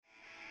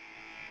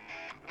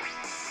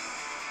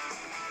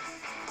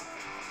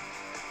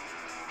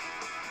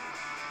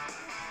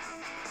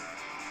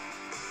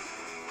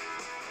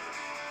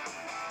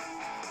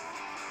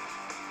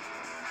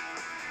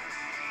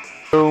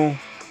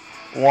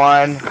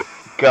1,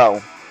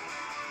 go.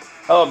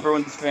 Hello,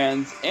 Bruins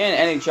fans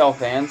and NHL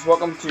fans.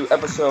 Welcome to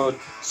episode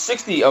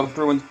 60 of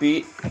Bruins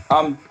Beat.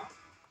 I'm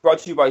brought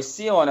to you by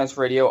CLNS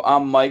Radio.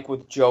 I'm Mike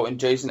with Joe and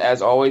Jason,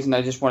 as always, and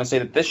I just want to say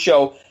that this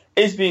show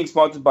is being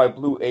sponsored by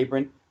Blue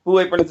Apron. Blue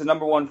Apron is the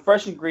number one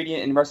fresh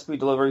ingredient and recipe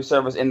delivery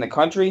service in the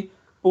country.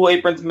 Blue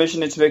Apron's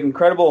mission is to make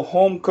incredible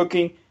home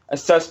cooking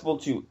accessible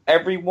to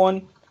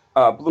everyone.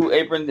 Blue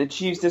Apron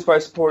achieves this by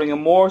supporting a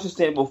more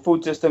sustainable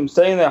food system,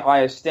 setting the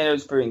highest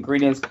standards for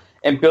ingredients,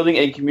 and building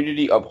a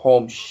community of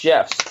home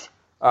chefs.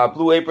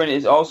 Blue Apron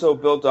is also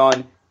built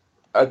on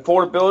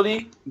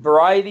affordability,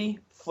 variety,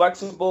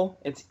 flexible,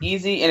 it's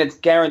easy, and it's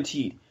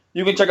guaranteed.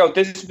 You can check out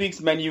this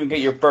week's menu and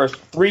get your first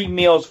 3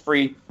 meals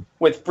free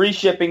with free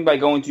shipping by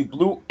going to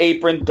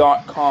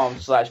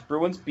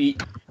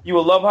blueapron.com/BruinsBeat. You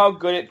will love how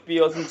good it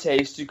feels and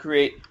tastes to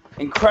create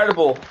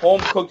incredible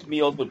home-cooked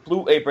meals with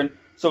Blue Apron,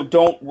 so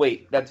don't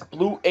wait. That's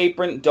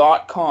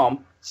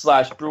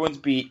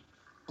blueapron.com/BruinsBeat.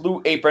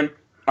 Blue Apron,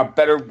 a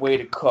better way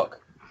to cook.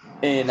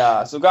 And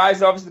so,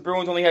 guys, obviously the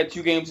Bruins only had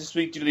 2 games this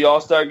week due to the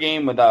All-Star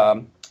game. With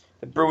the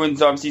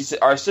Bruins obviously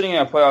are sitting in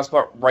a playoff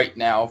spot right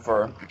now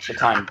for the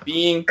time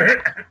being.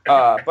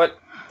 But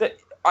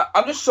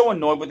I'm just so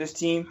annoyed with this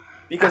team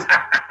because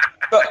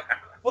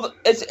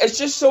it's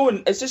just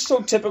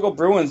so typical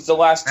Bruins. The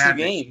last 2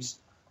 games,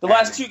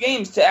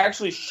 to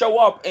actually show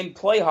up and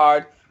play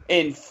hard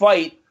and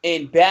fight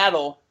and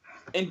battle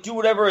and do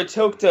whatever it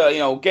took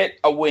to get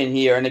a win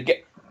here and to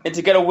get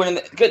a win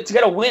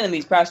in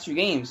these past 2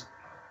 games.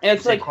 And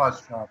it's like,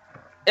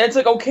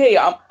 okay,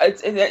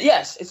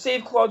 yes, it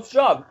saved Claude's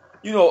job.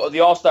 The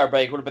All-Star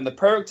break would have been the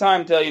perfect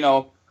time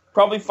to,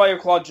 probably fire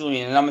Claude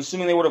Julien, and I'm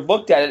assuming they would have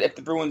looked at it if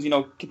the Bruins,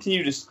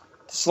 continue to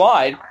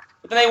slide.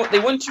 But then they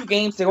win 2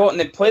 games, they go out and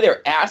they play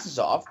their asses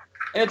off,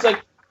 and it's like,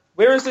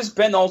 where has this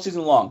been all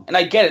season long? And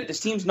I get it,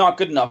 this team's not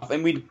good enough,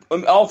 and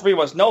all 3 of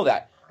us know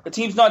that. The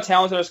team's not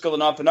talented or skilled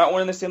enough, they're not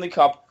winning the Stanley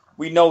Cup,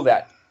 we know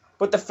that.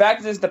 But the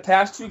fact is, the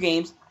past 2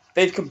 games,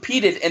 they've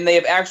competed and they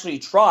have actually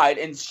tried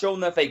and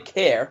shown that they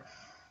care.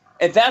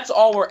 And that's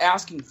all we're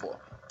asking for.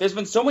 There's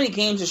been so many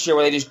games this year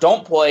where they just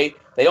don't play,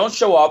 they don't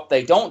show up,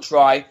 they don't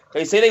try,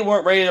 they say they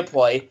weren't ready to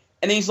play.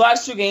 And these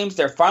last 2 games,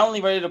 they're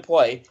finally ready to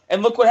play.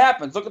 And look what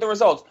happens. Look at the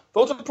results.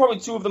 Those are probably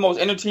 2 of the most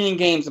entertaining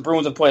games the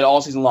Bruins have played all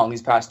season long,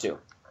 these past 2.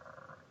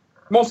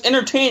 Most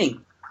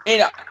entertaining.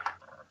 And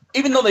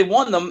even though they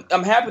won them,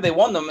 I'm happy they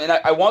won them, and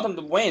I want them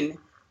to win.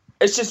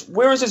 It's just,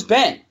 where has this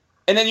been?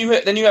 And then you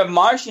have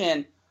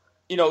Marchand,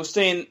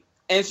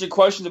 answering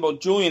questions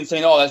about Julien,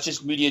 saying, "Oh, that's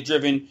just media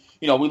driven.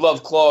 We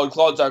love Claude.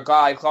 Claude's our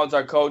guy. Claude's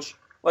our coach."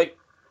 Like,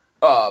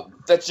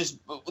 that's just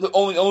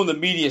only the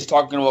media is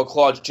talking about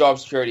Claude's job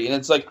security, and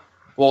it's like,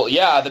 well,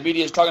 yeah, the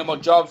media is talking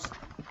about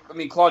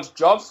Claude's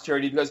job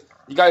security because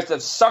you guys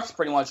have sucked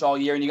pretty much all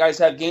year, and you guys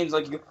have games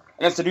like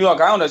against the New York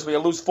Islanders where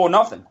you lose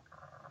 4-0.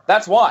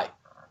 That's why.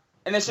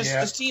 And it's just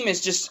This team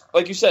is just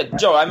like you said,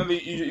 Joe. I remember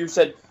you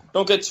said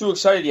don't get too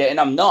excited yet, and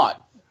I'm not.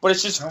 But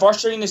it's just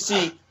frustrating to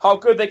see how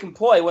good they can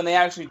play when they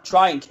actually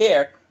try and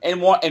care and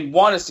want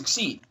to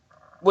succeed.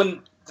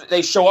 When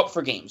they show up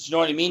for games, you know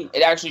what I mean?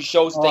 It actually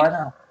shows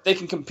they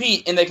can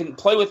compete and they can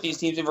play with these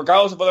teams, and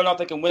regardless of whether or not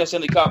they can win a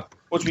Stanley Cup,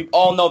 which we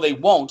all know they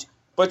won't,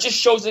 but it just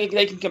shows that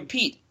they can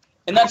compete.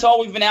 And that's all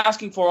we've been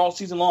asking for all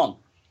season long.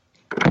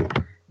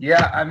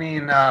 Yeah,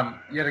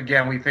 yet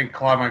again, we think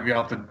Claude might be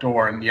out the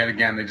door, and yet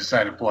again, they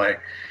decided to play.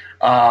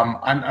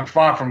 I'm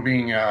far from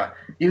being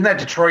even that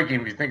Detroit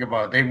game. If you think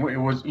about it,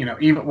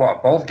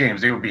 both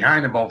games they were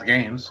behind in both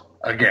games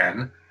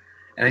again,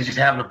 and they just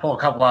happened to pull a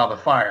couple out of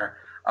the fire.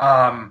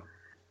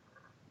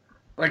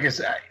 Like I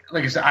said,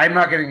 I'm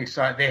not getting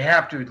excited. They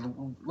have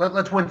to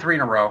let's win 3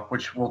 in a row,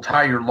 which will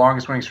tie your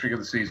longest winning streak of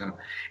the season,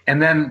 and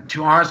then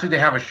to honestly, they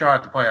have a shot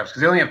at the playoffs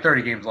because they only have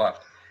 30 games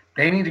left.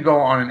 They need to go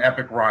on an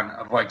epic run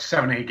of like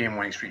 7 to 8 game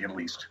winning streak at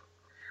least.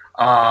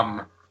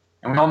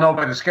 And we all know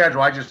by the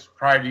schedule,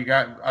 prior to you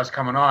got us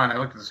coming on, I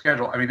looked at the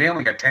schedule. They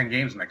only got 10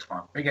 games next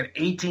month. They get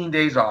 18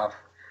 days off.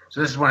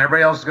 So this is when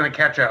everybody else is going to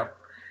catch up.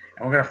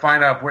 And we're going to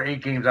find out if we're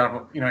 8 games out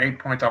of, 8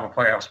 points off a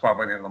playoff spot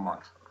by the end of the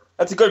month.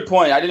 That's a good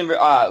point.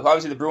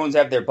 Obviously the Bruins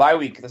have their bye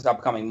week this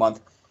upcoming month.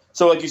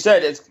 So like you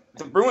said,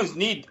 the Bruins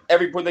need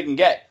every point they can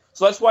get.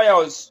 So that's why I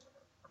was,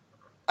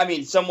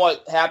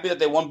 somewhat happy that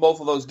they won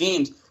both of those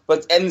games,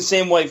 but in the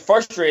same way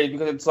frustrated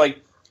because it's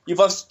like,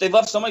 they've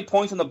left so many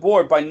points on the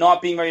board by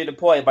not being ready to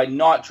play, by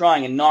not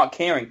trying and not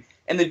caring.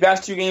 And the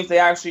past 2 games, they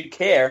actually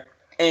care.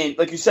 And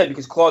like you said,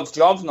 because Claude's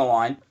job's on the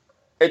line,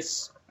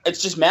 it's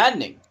just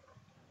maddening.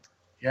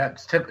 Yeah,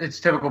 it's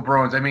typical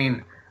Bruins.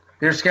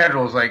 Their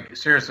schedule is like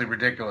seriously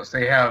ridiculous.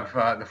 They have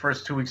the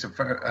first 3 weeks of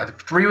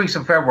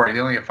February. They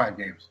only have 5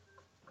 games.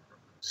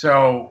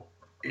 So,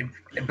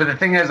 but the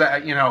thing is, I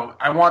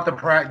want them.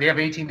 They have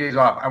 18 days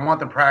off. I want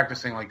them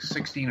practicing like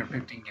 16 or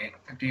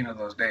 15 of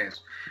those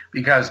days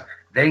because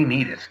they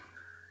need it.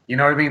 You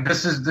know what I mean? They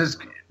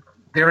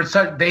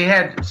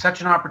had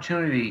such an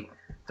opportunity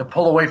to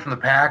pull away from the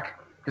pack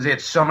because they had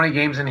so many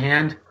games in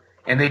hand,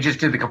 and they just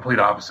did the complete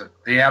opposite.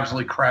 They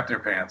absolutely crapped their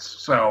pants.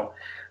 So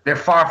They're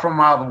far from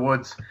out of the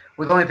woods.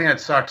 With the only thing that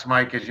sucks,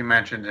 Mike, as you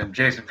mentioned, and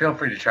Jason, feel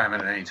free to chime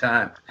in at any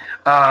time.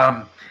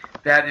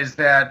 That is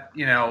that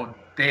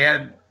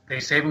they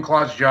saved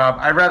Claude's job.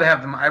 I'd rather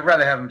have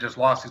them just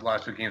lost these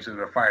last 2 games than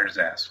to fired his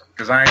ass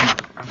because I'm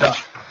done.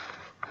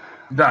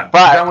 I'm done.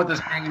 I'm done with this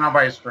hanging on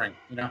by a string.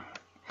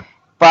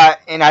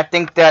 And I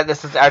think that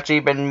this has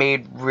actually been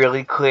made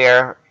really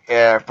clear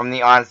from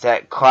the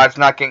onset. Claude's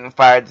not getting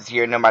fired this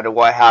year, no matter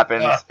what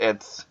happens.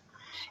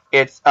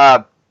 It's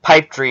a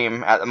pipe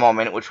dream at the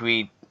moment, which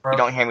you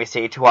don't hear me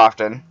say too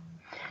often.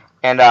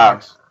 And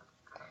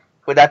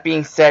with that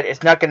being said,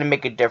 it's not going to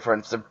make a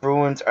difference. The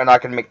Bruins are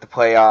not going to make the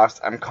playoffs.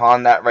 I'm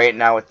calling that right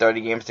now with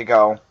 30 games to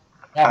go.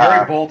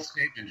 Very bold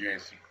statement,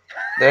 Jason.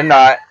 They're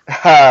not.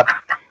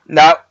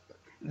 No,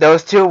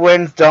 those 2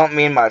 wins don't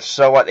mean much.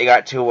 So what? They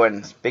got 2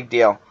 wins. Big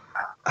deal.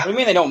 What do you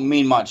mean they don't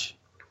mean much?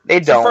 They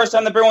It's don't. the first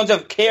time the Bruins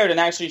have cared and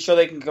actually show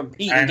they can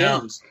compete in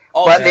games.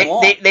 But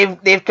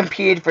they've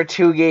competed for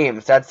 2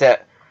 games. That's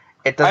it.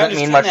 It doesn't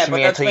mean much to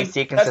me until you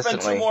see it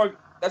consistently.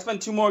 That's been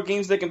 2 more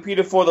games they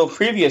competed for the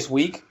previous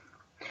week.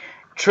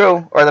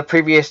 True, or the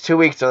previous 2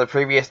 weeks, or the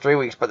previous 3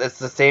 weeks, but it's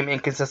the same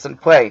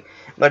inconsistent play.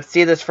 Let's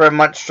see this for a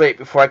month straight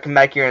before I come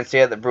back here and say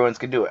that the Bruins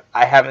can do it.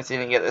 I haven't seen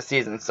it yet this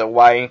season, so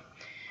why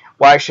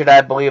should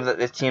I believe that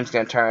this team's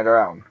going to turn it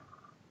around?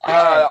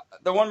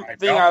 The one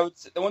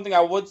thing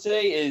I would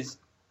say is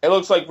it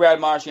looks like Brad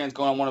Marchand's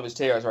going on one of his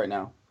tears right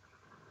now.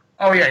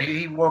 Oh yeah,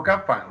 he woke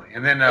up finally,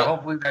 and then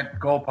hopefully that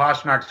goal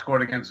Pastrnak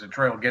scored against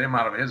Detroit will get him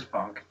out of his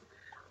funk.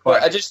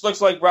 But it just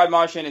looks like Brad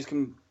Marchand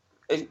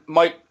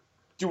might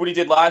do what he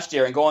did last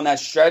year and go on that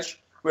stretch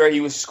where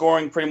he was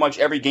scoring pretty much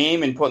every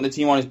game and putting the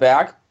team on his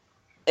back.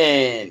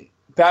 And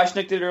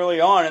Pastrnak did it early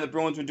on, and the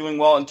Bruins were doing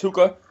well in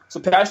Tuukka. So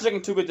Pastrnak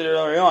and Tuukka did it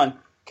early on.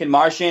 Can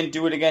Marchand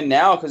do it again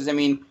now? Because, I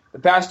mean, the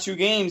past 2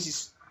 games,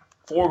 he's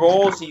 4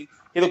 goals. He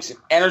looks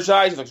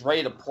energized. He looks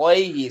ready to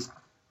play. He's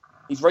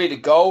ready to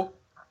go.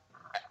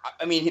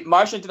 I mean,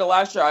 Marchand did it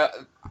last year.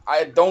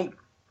 I think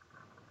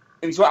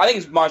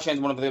Marchand's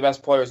one of the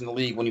best players in the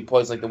league when he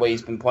plays like the way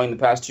he's been playing the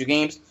past 2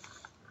 games.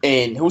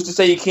 And who's to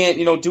say you can't,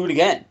 do it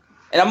again?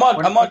 And I'm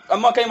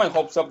not getting my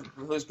hopes up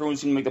for this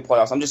Bruins team to make the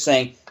playoffs. I'm just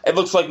saying it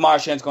looks like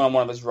Marchand's going on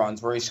one of his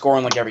runs where he's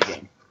scoring like every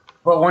game.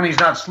 But when he's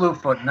not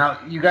slew-foot. Now,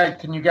 can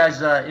you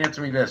guys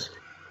answer me this?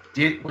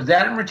 Was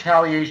that in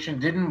retaliation?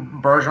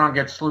 Didn't Bergeron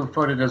get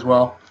slew-footed as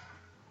well?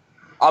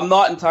 I'm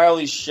not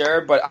entirely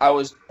sure, but I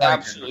was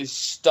absolutely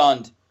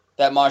stunned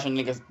that Marchand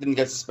didn't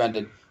get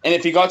suspended. And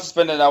if he got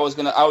suspended, I was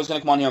gonna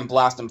come on here and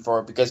blast him for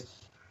it because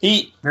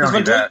he's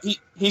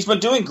been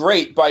doing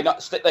great by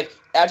not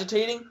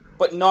agitating,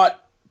 but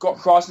not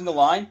crossing the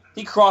line.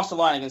 He crossed the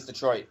line against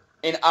Detroit,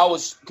 and I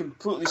was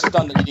completely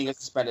stunned that he didn't get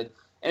suspended.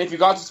 And if he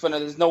got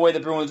suspended, there's no way the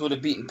Bruins would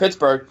have beaten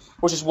Pittsburgh,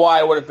 which is why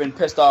I would have been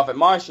pissed off at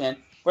Marchand.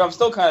 But I'm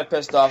still kind of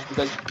pissed off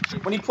because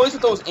when he plays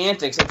with those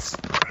antics,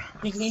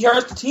 he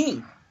hurts the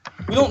team.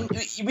 We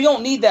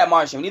don't need that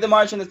Marchand. We need the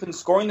Marchand that's been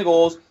scoring the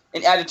goals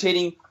and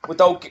agitating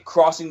without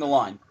crossing the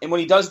line. And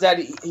when he does that,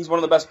 he's one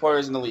of the best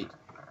players in the league.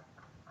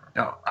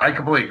 No, I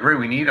completely agree.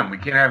 We need him. We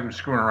can't have him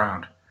screwing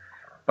around.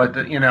 But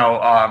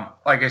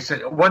like I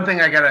said, one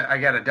thing I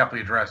gotta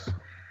definitely address.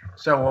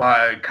 So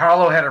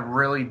Carlo had a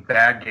really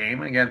bad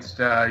game against.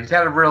 He's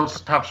had a real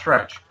tough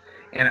stretch,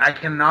 and I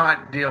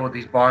cannot deal with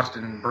these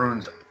Boston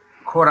Bruins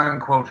quote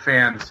unquote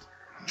fans.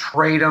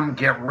 Trade him,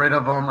 get rid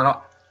of him, and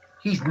all.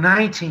 He's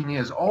 19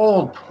 years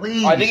old.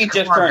 Please, I think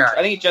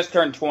he just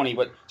turned 20,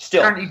 but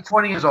still, he's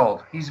 20 years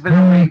old. He's been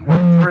in the league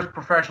first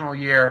professional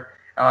year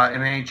in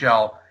the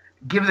NHL.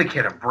 Give the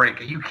kid a break.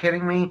 Are you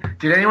kidding me?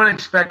 Did anyone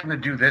expect him to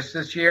do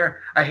this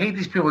year? I hate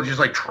these people who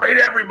just trade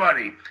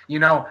everybody.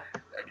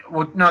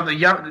 Well, no,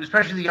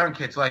 especially the young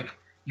kids.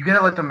 You got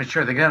to let them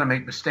mature. They're going to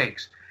make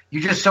mistakes.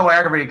 You're just so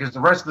aggravated because the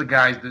rest of the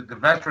guys, the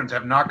veterans,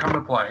 have not come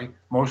to play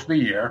most of the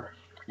year.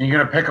 And you're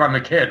going to pick on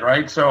the kid,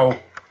 right? So,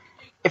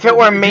 if it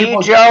were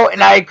me, Joe,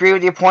 and I agree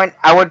with your point,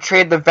 I would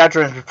trade the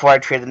veterans before I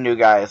trade the new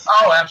guys.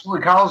 Oh,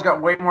 absolutely. Carl's got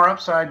way more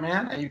upside,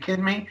 man. Are you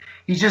kidding me?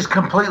 He's just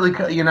completely,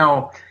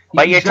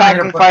 But you're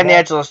talking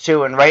financials,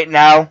 too, and right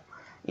now,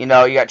 you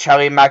got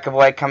Charlie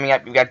McAvoy coming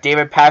up. You got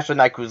David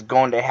Pastrnak, who's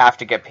going to have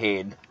to get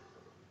paid.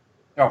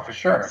 Oh, for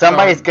sure.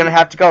 Somebody's going to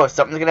have to go.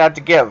 Something's going to have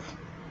to give.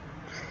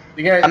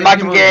 I'm not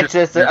going to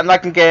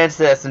get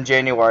into this in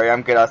January.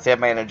 I'm good. I'll save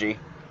my energy.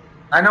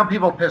 I know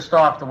people pissed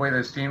off the way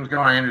this team's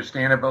going. I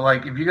understand it, but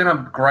if you're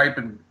gonna gripe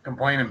and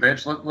complain and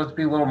bitch, let's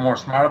be a little more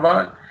smart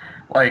about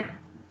it.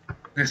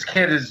 This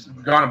kid has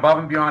gone above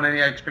and beyond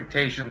any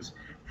expectations.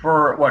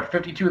 For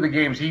 52 of the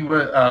games, he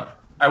was.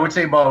 I would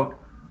say about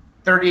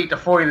 38 to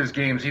 40 of his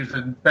games, he was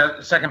the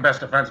second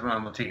best defenseman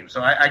on the team.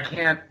 So I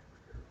can't.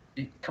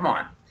 Come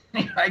on.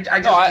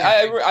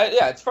 I agree.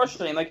 Yeah, it's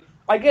frustrating.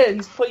 I get it.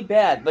 He's played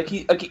bad.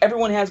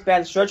 Everyone has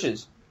bad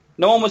stretches.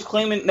 No one was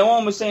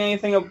saying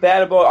anything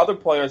bad about other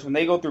players when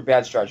they go through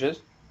bad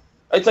stretches.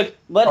 It's Tuukka.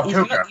 Well,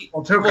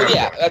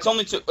 yeah, it's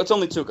only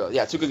Tuukka.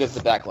 Yeah, Tuukka gets the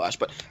backlash,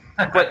 but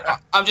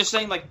I'm just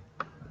saying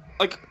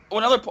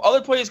when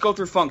other players go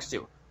through funks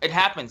too, it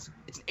happens.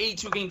 It's an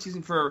 82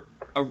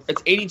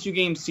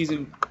 game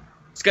season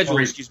schedule.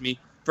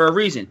 for a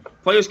reason.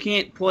 Players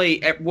can't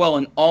play well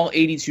in all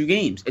 82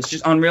 games. It's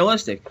just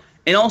unrealistic.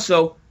 And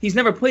also, he's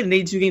never played an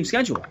 82-game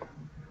schedule.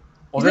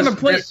 He's never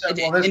played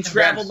and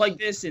traveled like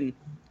this, and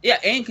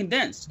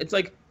condensed. It's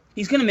like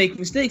he's going to make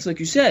mistakes, like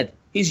you said.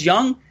 He's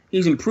young,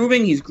 he's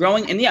improving, he's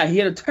growing, and he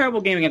had a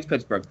terrible game against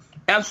Pittsburgh.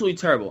 Absolutely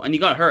terrible. And he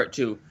got hurt,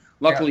 too.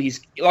 Luckily,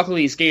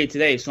 he skated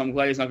today, so I'm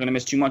glad he's not going to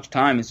miss too much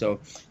time, and so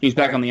he's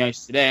back on the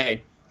ice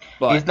today.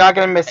 But he's not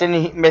going to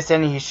miss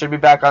any. He should be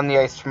back on the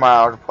ice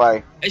tomorrow to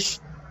play.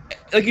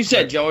 Like you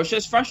said, Joe, it's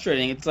just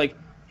frustrating. It's like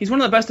he's one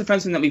of the best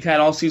defensemen that we've had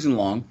all season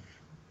long.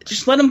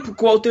 Just let him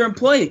go out there and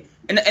play.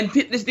 And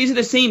these are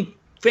the same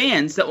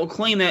fans that will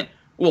claim that,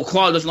 well,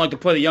 Claude doesn't like to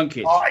play the young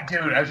kids. Oh,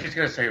 dude, I was just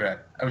going to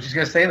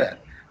say that.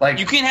 Like,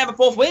 you can't have it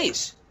both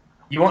ways.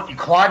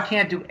 Claude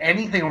can't do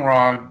anything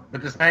wrong,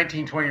 but this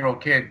 19,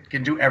 20-year-old kid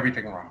can do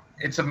everything wrong.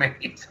 It's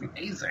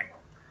amazing.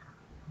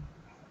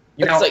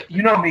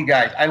 You know me,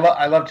 guys. I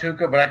love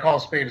Tuukka, but I call a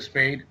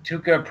spade.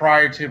 Tuukka,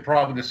 prior to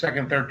probably the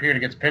second, third period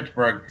against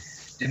Pittsburgh,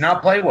 did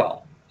not play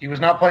well. He was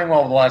not playing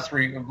well the last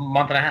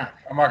month and a half.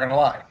 I'm not going to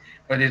lie.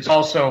 But it's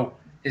also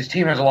his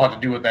team has a lot to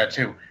do with that,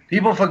 too.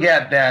 People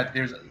forget that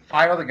there's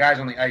 5 other guys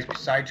on the ice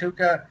beside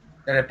Tuukka,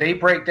 that if they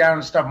break down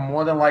and stuff,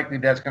 more than likely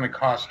that's going to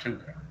cost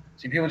Tuukka.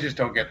 See, people just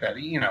don't get that.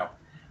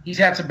 He's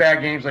had some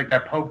bad games, like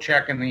that poke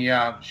check in the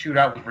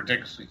shootout was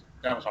ridiculous.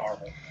 That was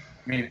horrible.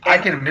 I mean, I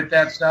can admit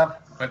that stuff,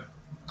 but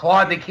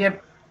Claude, they can't.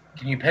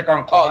 Can you pick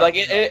on Claude? Oh, like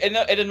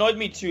it annoyed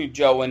me too,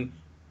 Joe. When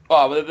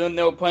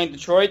they were playing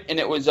Detroit, and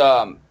it was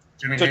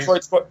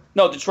Detroit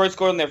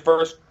scored on their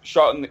first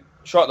shot in the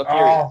period.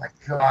 Oh my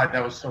God,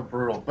 that was so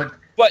brutal. But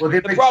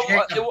the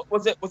problem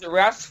was it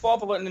Rask's fault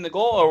for letting in the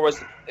goal, or was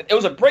it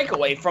was a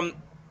breakaway from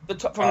the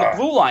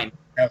blue line?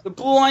 Yeah. The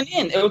blue line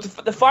in. It was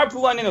the far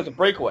blue line in. It was a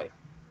breakaway.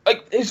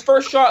 Like his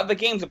first shot of the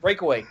game's a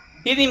breakaway.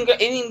 He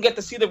didn't even get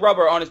to see the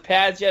rubber on his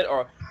pads yet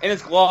or in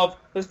his glove.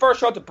 His first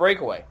shot's a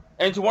breakaway.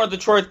 And to one of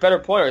Detroit's better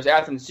players,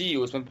 Athens CU,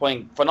 who's been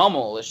playing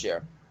phenomenal this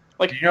year.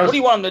 Like, what do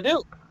you want him to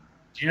do?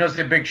 Do you notice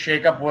the big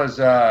shakeup was,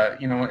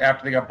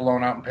 after they got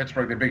blown out in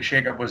Pittsburgh, the big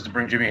shakeup was to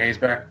bring Jimmy Hayes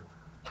back?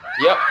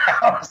 Yep.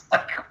 I was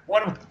like,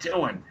 what are we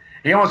doing?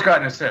 He almost got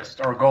an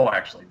assist, or a goal,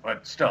 actually.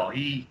 But still,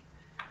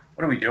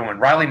 what are we doing?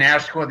 Riley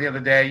Nash scored the other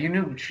day. You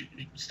knew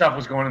stuff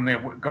was going in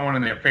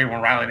their favor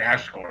when Riley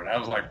Nash scored. I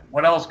was like,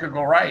 what else could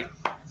go right?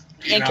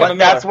 But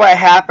that's what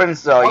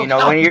happens, though.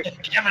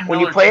 When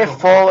you play a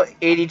full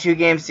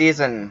 82-game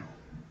season.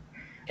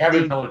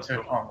 Kevin Miller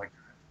too. Oh my God.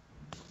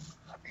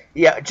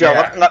 Yeah, Joe.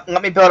 Yeah.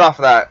 Let me build off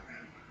of that.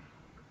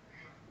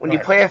 When you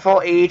play a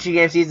full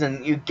 82-game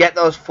season, you get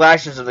those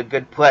flashes of the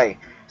good play.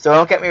 So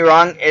don't get me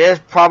wrong. It is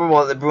probable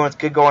that the Bruins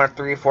could go on a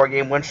 3-4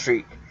 game win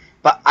streak.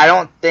 But I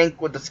don't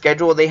think with the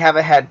schedule they have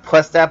ahead,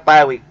 plus that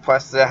bye week,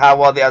 plus how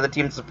well the other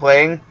teams are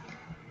playing,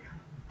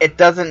 it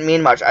doesn't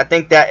mean much. I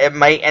think that it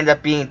might end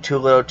up being too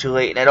little too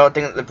late, and I don't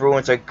think that the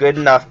Bruins are good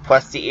enough,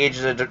 plus the age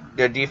of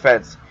their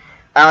defense.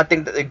 I don't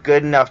think that they're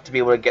good enough to be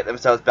able to get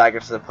themselves back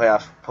into the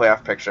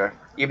playoff picture,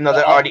 even though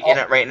they're already in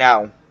it right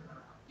now.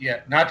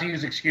 Yeah, not to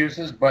use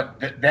excuses, but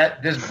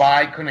this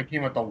bye couldn't have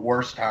came at the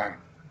worst time.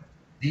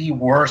 The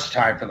worst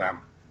time for them.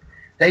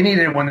 They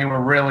needed it when they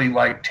were really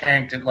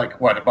tanked at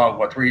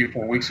about 3 or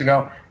 4 weeks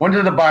ago. When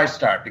did the bye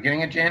start?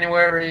 Beginning of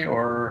January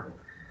or?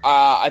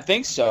 I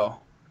think so.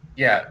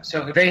 Yeah,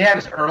 so if they had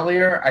this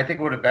earlier, I think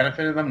it would have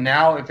benefited them.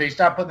 Now, if they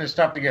stop putting this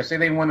stuff together, say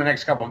they win the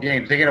next couple of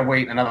games, they got to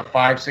wait another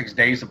 5-6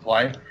 days to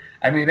play.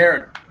 I mean,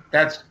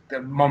 that's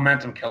the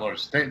momentum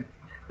killers.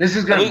 This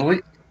is going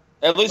to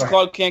at least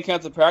Claude can't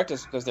cancel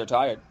practice because they're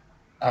tired.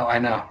 Oh, I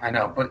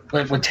know. But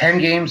with 10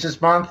 games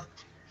this month,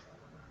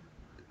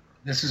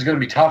 this is going to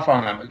be tough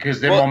on them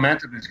because their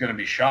momentum is going to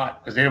be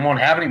shot because they won't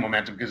have any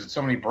momentum because it's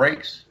so many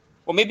breaks.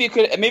 Well, maybe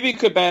it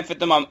could benefit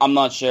them. I'm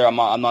not sure. I'm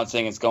not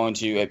saying it's going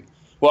to.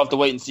 We'll have to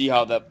wait and see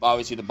how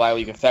obviously the bye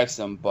week affects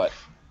them. But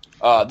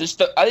just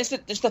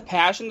the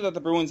passion that the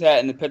Bruins had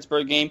in the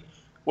Pittsburgh game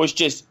was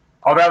just.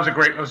 Oh, that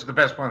was the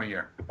best play of the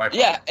year. By far.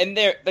 Yeah, and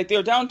they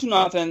were down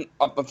 2-0,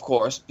 of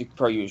course,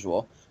 per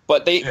usual.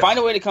 But they find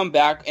a way to come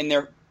back, and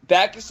their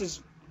back is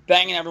just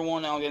banging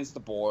everyone out against the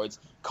boards.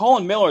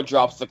 Colin Miller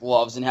drops the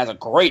gloves and has a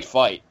great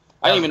fight.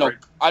 I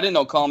didn't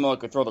know Colin Miller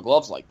could throw the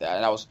gloves like that,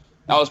 and I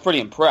was pretty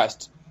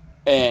impressed.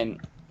 And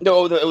it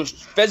was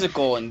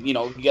physical, and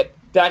you get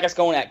Backus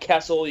going at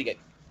Kessel. It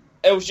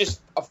was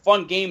just a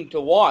fun game to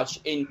watch,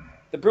 and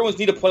the Bruins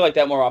need to play like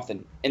that more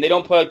often, and they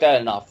don't play like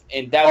that enough,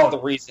 and that's the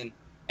reason.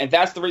 And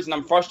that's the reason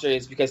I'm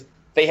frustrated is because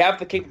they have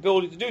the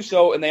capability to do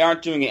so, and they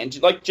aren't doing it.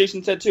 And like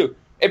Jason said too,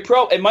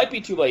 it might be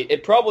too late.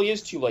 It probably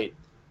is too late.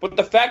 But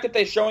the fact that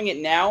they're showing it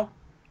now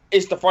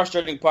is the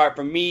frustrating part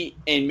for me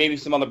and maybe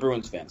some other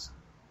Bruins fans.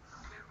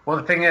 Well,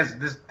 the thing is,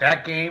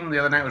 that game the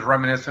other night was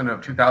reminiscent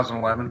of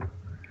 2011.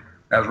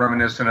 That was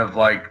reminiscent of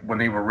when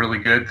they were really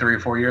good 3 or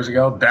 4 years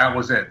ago. That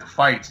was it. The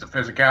fights, the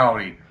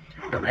physicality,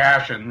 the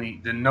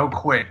passion, the no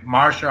quit.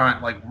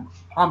 Marchand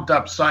pumped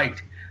up, psyched.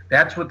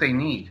 That's what they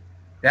need.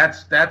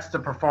 That's the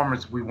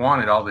performance we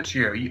wanted all this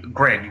year.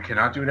 Granted, you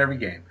cannot do it every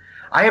game.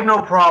 I have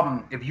no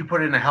problem if you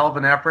put in a hell of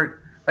an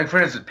effort. Like,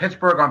 for instance,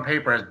 Pittsburgh on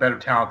paper has better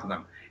talent than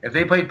them. If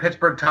they played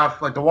Pittsburgh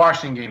tough, like the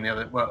Washington game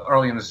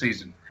early in the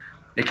season,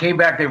 they came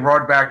back, they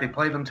roared back, they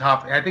played them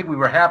tough. I think we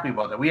were happy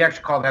about that. We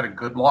actually called that a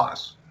good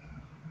loss.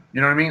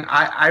 You know what I mean?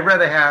 I'd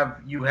rather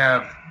have you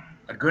have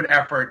a good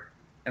effort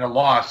and a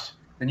loss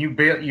than you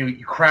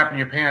crap in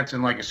your pants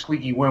and like a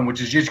squeaky win,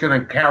 which is just going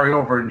to carry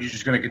over and you're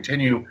just going to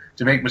continue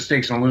to make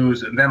mistakes and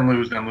lose and then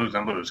lose and lose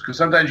and lose. Because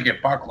sometimes you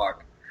get buck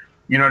luck.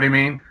 You know what I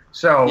mean?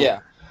 So yeah.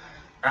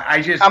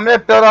 I'm going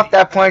to build off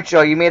that point,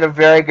 Joe. You made a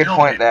very good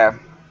point there.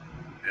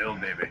 Bill,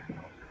 baby.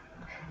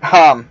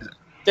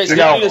 Just you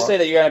to say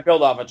that you're going to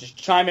build off it. Just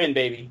chime in,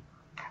 baby.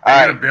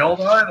 Are you going to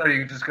build on it, or are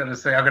you just going to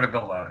say, I'm going to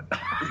build on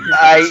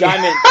it?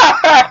 Chime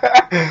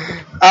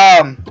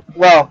in.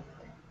 Well,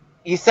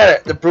 you said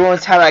it. The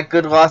Bruins had a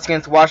good loss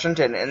against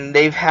Washington, and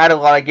they've had a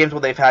lot of games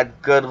where they've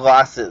had good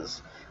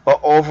losses. But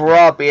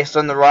overall, based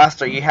on the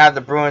roster, you have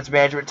the Bruins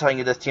management telling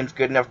you this team's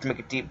good enough to make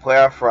a deep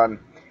playoff run.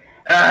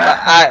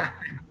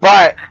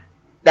 But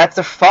that's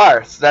a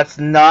farce. That's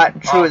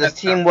not true. This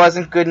team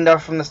wasn't good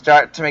enough from the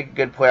start to make a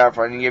good playoff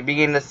run, and you're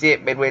beginning to see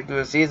it midway through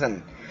the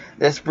season.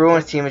 This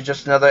Bruins team is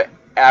just another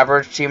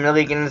average team in the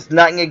league, and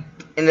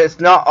it's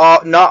not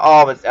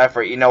all of its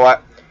effort. You know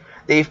what?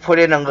 They've put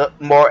in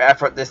more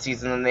effort this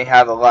season than they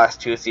have the last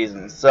 2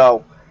 seasons.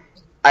 So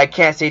I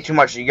can't say too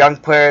much. The young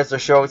players are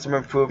showing some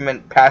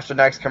improvement.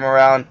 Pasternak's come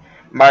around.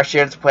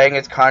 Marchand's playing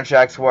his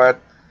contract's worth.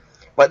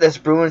 But this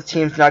Bruins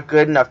team's not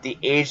good enough. The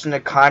age and the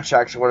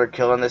contracts are what are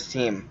killing this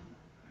team.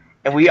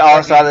 And we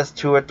all saw this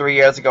 2 or 3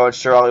 years ago, and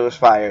Shirley was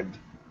fired.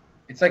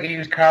 It's like a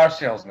used car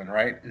salesman,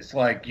 right? It's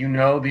like,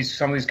 some of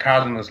these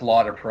cars in this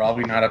lot are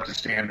probably not up to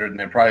standard, and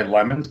they're probably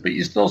lemons, but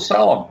you still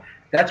sell them.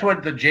 That's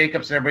what the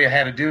Jacobs and everybody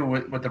had to do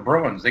with the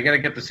Bruins. They got to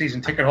get the season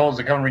ticket holders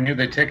to come and renew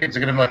their tickets.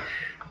 They're gonna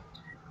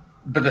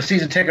but the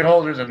season ticket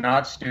holders are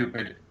not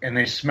stupid, and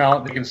they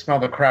can smell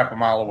the crap a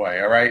mile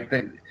away. All right,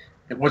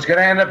 what's going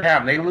to end up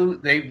happening?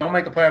 They don't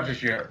make the playoffs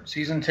this year.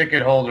 Season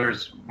ticket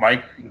holders,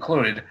 Mike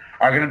included,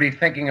 are going to be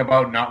thinking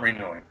about not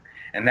renewing,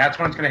 and that's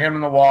when it's going to hit them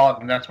in the wallet,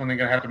 and that's when they're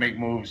going to have to make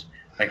moves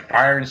like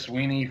firing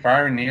Sweeney,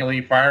 firing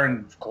Neely,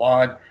 firing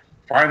Claude,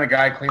 firing the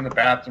guy cleaning the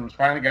bathrooms,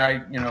 firing the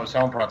guy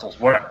selling pretzels,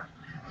 whatever.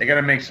 They got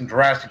to make some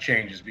drastic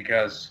changes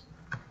because,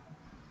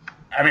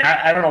 I mean,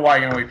 I don't know why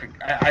you're going to wait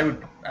for.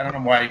 I don't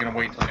know why you're going to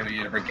wait till the end of the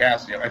year to bring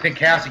Cassie up. I think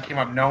Cassie came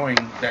up knowing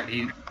that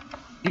he's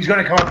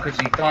going to come up because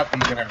he thought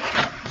he's going to have a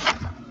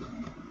shot.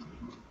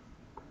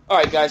 All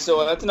right, guys.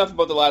 So that's enough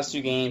about the last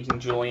 2 games and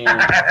Julian.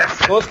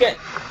 So let's get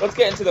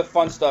into the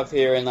fun stuff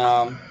here. And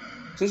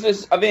since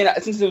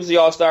it was the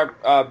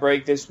All-Star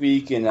break this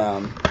week, and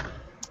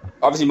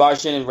obviously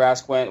Marchand and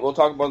Rask went, we'll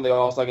talk about the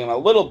All-Star game a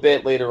little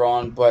bit later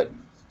on. But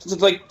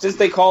since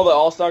they call the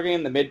All-Star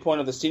game the midpoint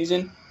of the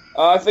season,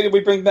 I figured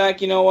we'd bring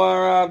back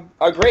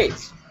our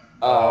grades.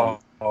 I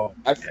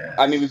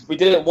mean, we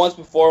did it once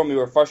before when we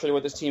were frustrated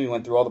with this team. We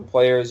went through all the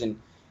players and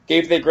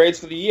gave their grades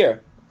for the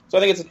year. So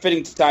I think it's a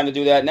fitting time to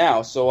do that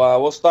now. So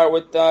we'll start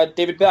with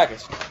David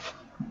Backus.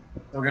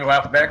 We're going to go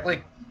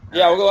alphabetically?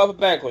 Yeah, we'll go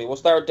alphabetically. We'll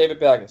start with David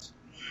Backus.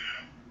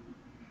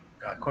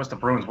 Of course, the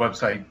Bruins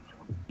website,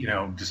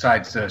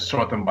 decides to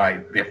sort them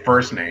by their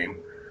first name.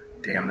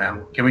 Damn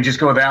them. Can we just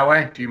go that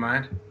way? Do you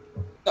mind?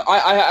 No,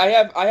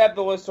 I have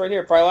the list right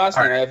here. Probably last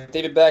name. Right. I have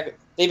David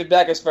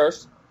Backus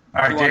first.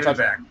 All right, David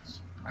Backus.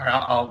 All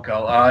right, I'll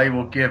go. I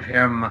will give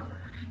him.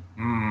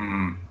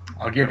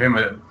 I'll give him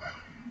a.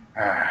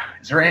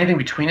 Is there anything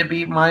between a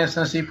B minus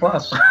and a C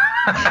plus?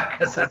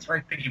 Because that's where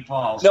I think he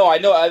falls. No, I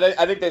know.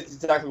 I think that's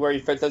exactly where he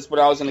fits. That's what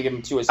I was going to give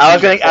him too. I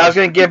was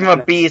going to give him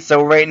a B.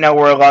 So right now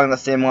we're along the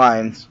same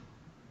lines.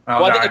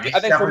 Well, I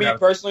think for me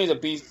personally,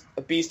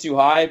 a B's too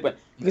high, but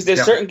because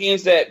there's certain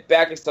games that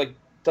Backus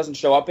doesn't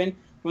show up in,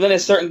 but then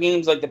there's certain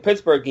games like the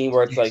Pittsburgh game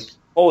where it's like,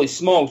 holy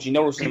smokes, you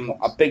notice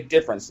a big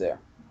difference there.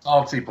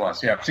 All C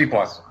plus, yeah, C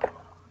plus.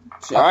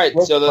 All right,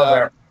 so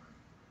then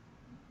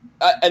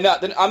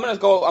I'm gonna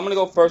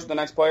go first with the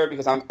next player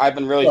because I've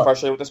been really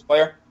frustrated with this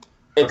player.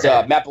 It's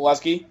Matt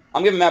Bolesky.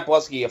 I'm giving Matt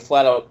Bolesky a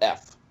flat out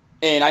F.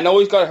 And I know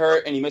he's got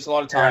hurt and he missed a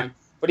lot of time,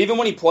 but even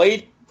when he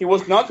played, he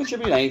was not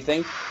contributing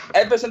anything.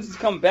 Ever since he's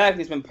come back,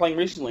 he's been playing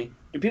recently.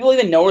 Do people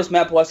even notice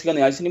Matt Bolesky on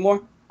the ice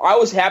anymore? I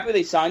was happy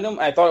they signed him.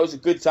 I thought it was a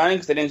good signing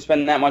because they didn't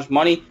spend that much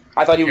money.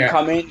 I thought he would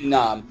come in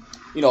and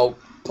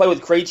play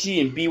with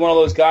Krejci and be one of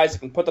those guys that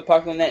can put the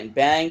puck in the net and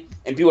bang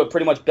and be what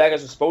pretty much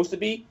Backus was supposed to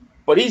be.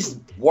 But he's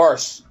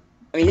worse.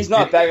 I mean, he's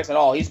not Backus at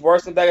all. He's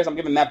worse than Backus. I'm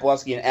giving Matt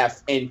Bolesky an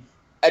F. And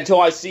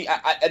until I see,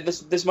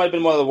 this might have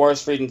been one of the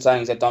worst free agent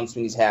signings that Don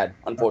Sweeney's had,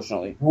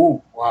 unfortunately.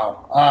 Ooh,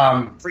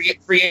 wow. Free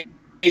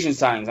agent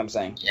signings, I'm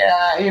saying.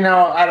 Yeah,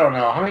 I don't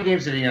know. How many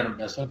games did he end up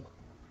missing?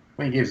 How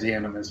many games did he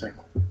end up missing?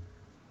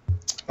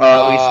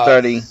 At least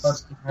 30.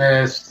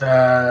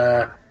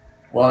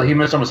 He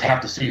missed almost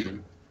half the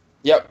season.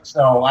 Yep.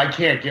 So I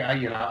can't get.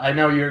 I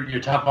know you're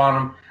tough on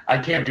him. I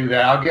can't do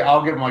that.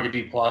 I'll give him like a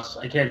D plus.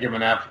 I can't give him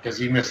an F because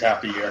he missed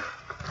half the year.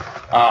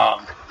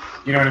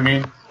 You know what I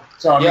mean?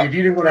 So I mean, if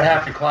you didn't go to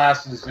half the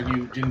classes and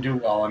you didn't do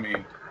well,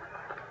 actually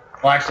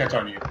that's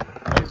on you.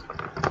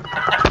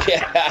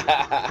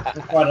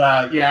 But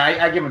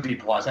I give him a D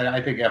plus.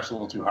 I think F's a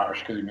little too harsh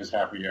because he missed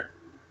half a year.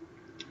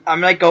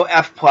 I'm gonna go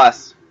F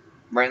plus,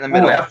 right in the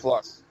middle. Ooh, F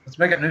plus. Let's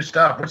make it new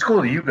stuff. What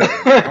school do you go?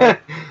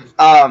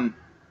 I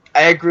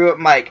agree with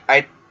Mike.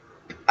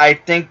 I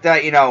think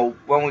that,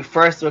 when we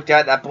first looked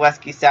at that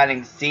Bolesky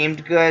signing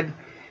seemed good,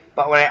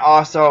 but when I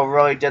also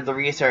really did the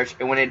research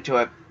and went into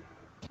it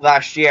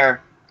last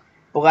year,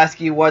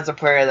 Bolesky was a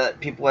player that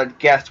people had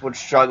guessed would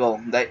struggle,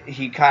 that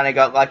he kind of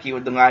got lucky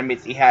with the line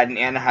mates he had in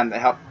Anaheim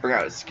that helped bring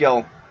out his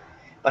skill,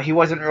 but he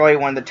wasn't really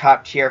one of the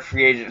top tier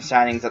free agent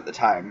signings at the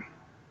time.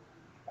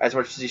 As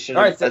much as he should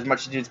have, as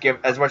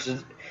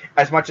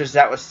much as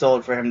that was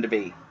sold for him to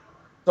be.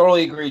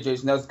 Totally agree,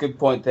 Jason. That's a good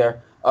point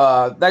there.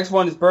 Next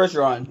one is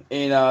Bergeron,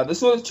 and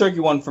this was a tricky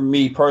one for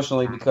me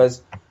personally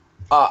because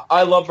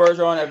I love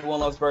Bergeron. Everyone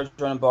loves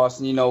Bergeron in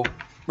Boston.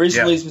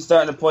 Recently he's been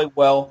starting to play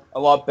well, a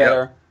lot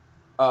better.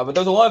 But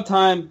there was a lot of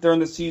time during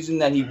the season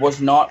that he was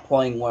not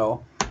playing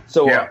well.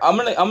 So I'm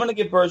gonna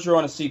give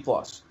Bergeron a C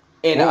plus.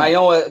 And I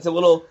know it's a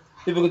little,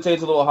 people can say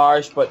it's a little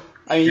harsh, but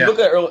I mean, you look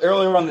at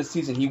earlier on this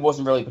season, he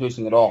wasn't really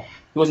producing at all.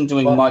 He wasn't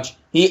doing much.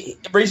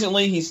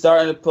 Recently he's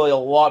starting to play a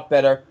lot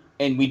better,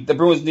 and the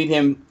Bruins need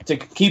him to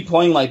keep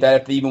playing like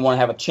that if they even want to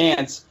have a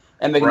chance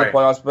and making the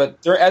playoffs.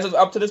 But as of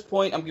up to this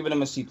point, I'm giving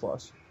him a C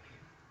plus.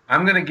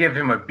 I'm going to give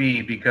him a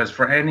B because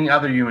for any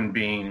other human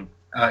being,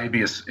 it'd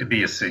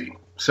be a C.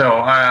 So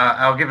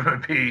I'll give him a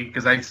B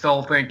because I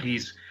still think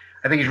he's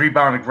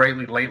rebounded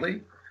greatly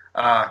lately.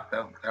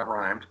 That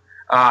rhymed.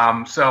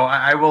 So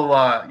I will.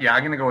 I'm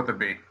going to go with a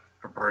B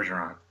for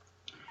Bergeron.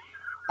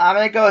 I'm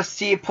going to go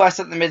C plus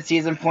at the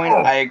midseason point.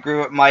 I agree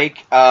with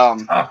Mike.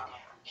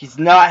 He's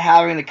not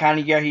having the kind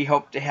of year he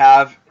hoped to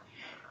have.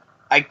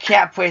 I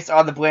can't place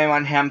all the blame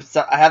on him.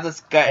 So I have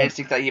this gut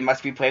instinct that he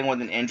must be playing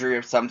with an injury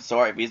of some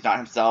sort if he's not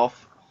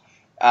himself.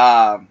 So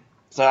I'm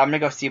going to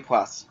go C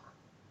plus.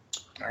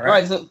 All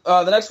right. So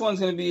the next one's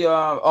going to be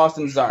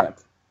Austin Czarnik.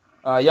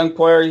 Young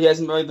player. He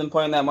hasn't really been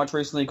playing that much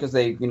recently because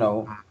they,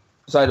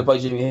 decided to play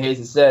Jimmy Hayes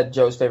instead,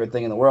 Joe's favorite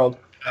thing in the world.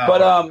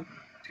 But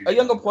a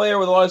younger player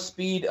with a lot of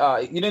speed.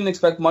 You didn't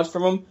expect much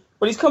from him,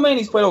 but he's come in.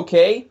 He's played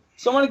okay.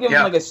 So I'm going to give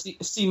him like a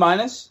C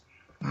minus.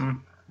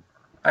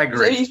 I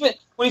agree. He's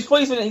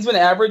been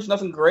average,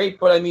 nothing great,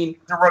 but I mean,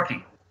 he's a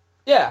rookie.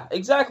 Yeah,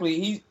 exactly.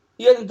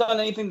 He hasn't done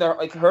anything to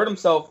hurt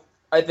himself,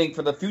 I think,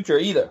 for the future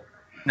either.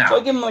 No. So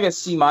I give him like a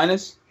C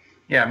minus.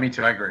 Yeah, me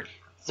too. I agree.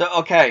 So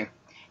okay,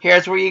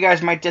 here's where you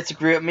guys might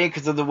disagree with me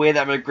because of the way that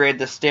I'm gonna grade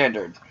the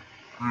standard.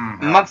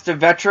 Amongst the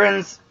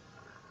veterans,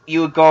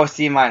 you would go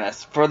C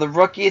minus. For the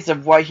rookies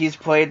of what he's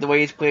played, the way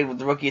he's played with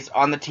the rookies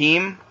on the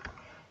team,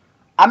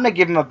 I'm gonna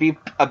give him a B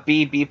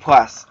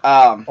plus.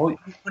 We're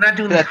not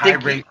doing this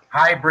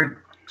hybrid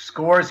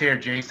scores here,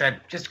 Jason.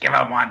 Just give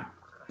him one.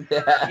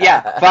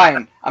 Yeah,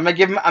 fine. I'm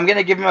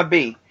gonna give him a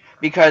B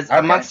because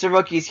amongst the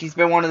rookies, he's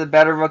been one of the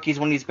better rookies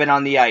when he's been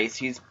on the ice.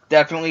 He's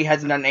definitely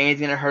hasn't done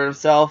anything to hurt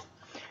himself.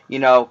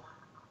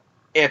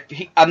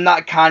 I'm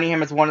not counting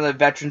him as one of the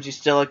veterans. He's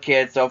still a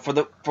kid. So for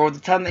the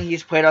time that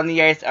he's played on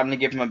the ice, I'm gonna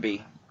give him a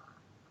B.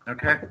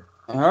 Okay.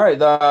 All right.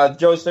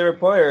 Joe's favorite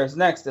player is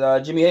next.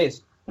 Jimmy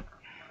Hayes.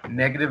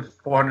 Negative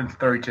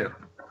 432.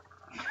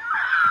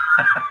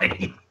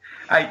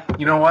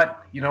 You know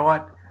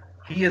what?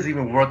 He isn't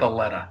even worth a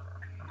letter.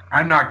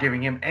 I'm not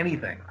giving him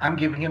anything. I'm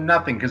giving him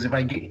nothing because if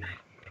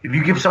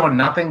you give someone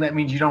nothing, that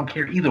means you don't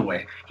care either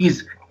way. He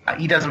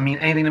doesn't mean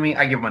anything to me.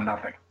 I give him a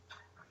nothing.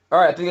 All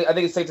right, I think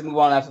it's safe to move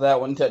on after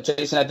that one,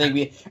 Jason. I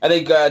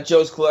think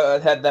Joe's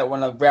had that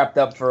one wrapped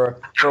up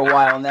for a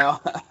while now.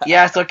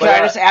 Yeah. So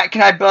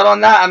can I build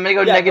on that? I'm gonna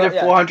go negative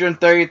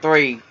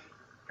 433.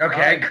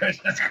 Okay, good.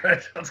 That's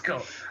good. Let's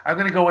go. I'm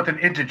gonna go with an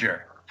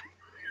integer.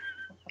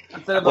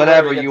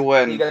 Whatever you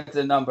win. You get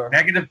the number.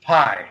 Negative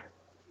pi.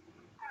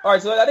 All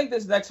right, so I think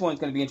this next one's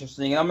going to be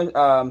interesting. And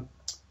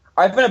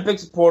I've been a big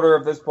supporter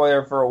of this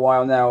player for a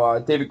while now,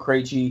 David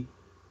Krejci.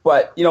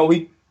 But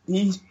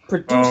he's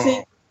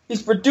producing.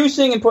 He's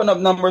producing and putting up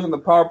numbers on the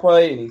power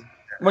play, and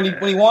when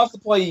he wants to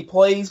play, he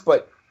plays.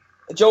 But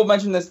Joe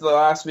mentioned this the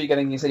last week. I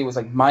think he said he was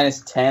like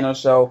minus 10 or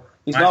so.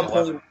 He's not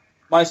playing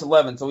minus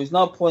 11, so he's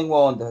not playing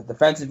well on the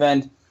defensive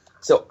end.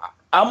 So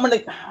I'm gonna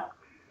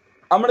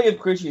give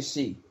Krejci a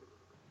C.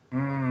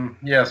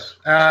 Yes.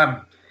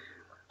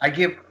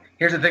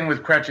 Here's the thing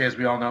with Krejci, as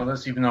we all know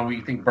this, even though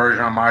we think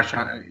Bergeron,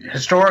 Marchand,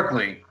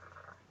 historically,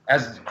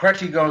 as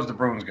Krejci goes, the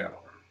Bruins go.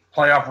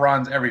 Playoff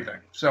runs, everything.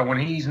 So when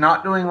he's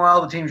not doing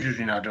well, the team's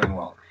usually not doing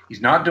well. He's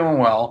not doing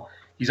well.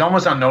 He's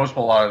almost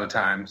unnoticeable a lot of the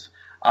times.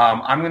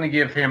 I'm going to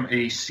give him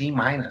a C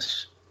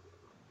minus.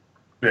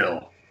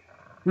 Bill.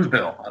 Who's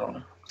Bill? I don't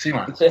know. C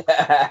minus.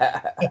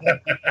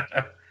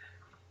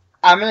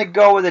 I'm going to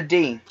go with a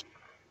D.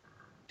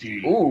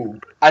 D. Ooh.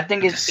 I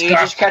think his age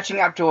is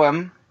catching up to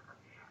him.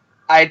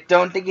 I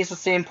don't think he's the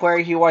same player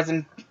he was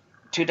in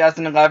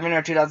 2011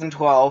 or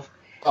 2012.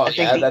 I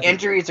think the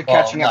injuries are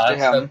catching up to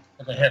him.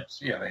 The hips.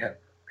 Yeah, the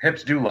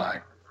hips do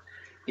lie.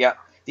 Yeah.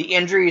 The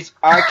injuries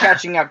are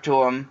catching up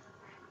to him.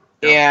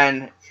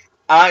 And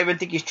I don't even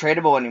think he's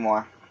tradable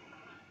anymore.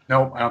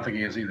 Nope, I don't think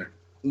he is either.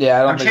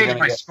 Yeah, I'm changing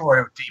my score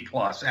to a D+.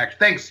 Actually.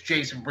 Thanks,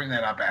 Jason, for bringing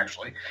that up,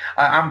 actually.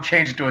 I'm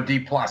changing to a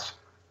D+.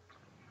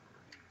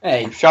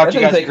 Hey, I'm shocked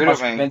you that guys doesn't agree with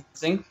take much me.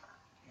 convincing.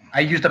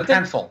 I used a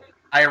pencil.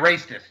 I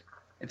erased it.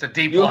 It's a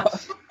D+.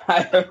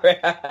 I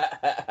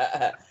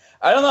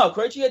don't know.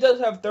 Krejci does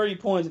have 30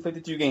 points in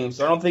 52 games,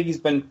 so I don't think he's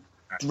been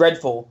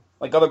dreadful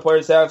like other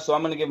players have. So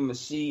I'm going to give him a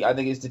C. I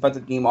think his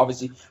defensive game,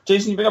 obviously.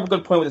 Jason, you bring up a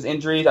good point with his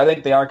injuries. I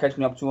think they are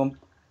catching up to him,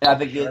 and I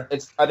think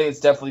it's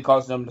definitely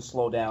causing him to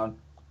slow down.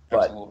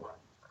 But Absolutely.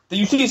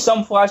 you see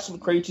some flashes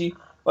with Krejci,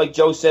 like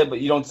Joe said,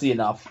 but you don't see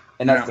enough,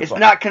 and that's the It's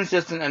problem. not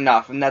consistent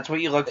enough, and that's what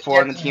you look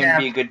for in the team to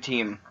be a good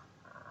team.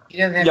 He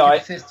doesn't have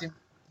consistent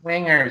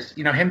wingers.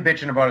 Him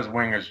bitching about his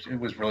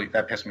wingers,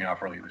 that pissed me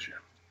off early this year.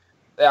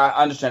 Yeah,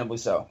 understandably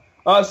so.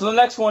 So the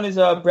next one is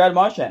Brad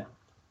Marchand.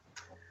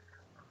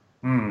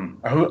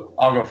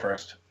 I'll go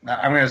first.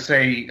 I'm going to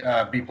say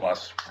B+.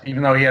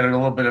 Even though he had a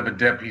little bit of a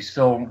dip, he's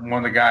still one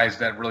of the guys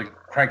that really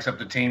cranks up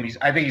the team.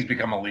 I think he's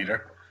become a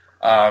leader.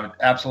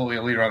 Absolutely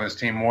a leader on this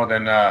team, more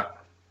than the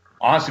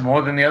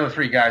other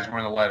three guys were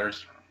in the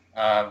letters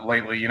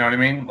lately. You know what I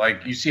mean?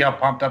 Like, you see how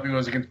pumped up he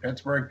was against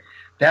Pittsburgh?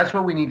 That's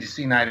what we need to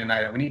see night and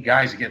night. We need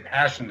guys to get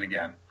passionate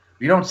again.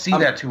 We don't see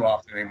that too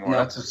often anymore. No.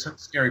 That's a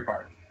scary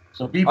part.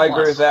 So B+. I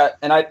agree with that,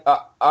 and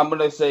I'm going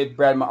to say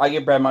I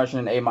give Brad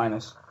Marchand an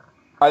A-.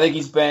 I think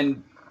he's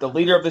been the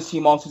leader of this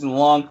team all season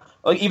long.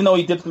 Like, even though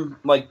he did some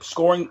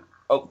scoring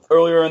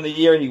earlier in the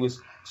year, he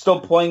was still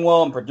playing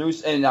well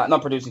and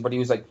not producing, but he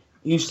was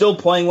still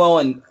playing well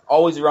and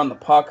always around the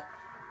puck.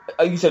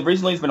 Like you said,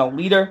 recently he's been a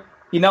leader.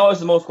 He now has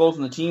the most goals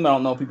on the team. I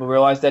don't know if people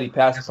realize that. He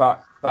passed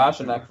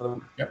Pasternak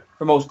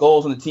for most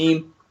goals on the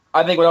team.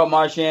 I think without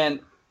Marchand,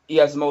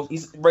 he's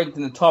ranked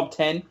in the top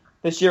 10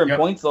 this year in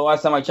points. The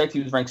last time I checked, he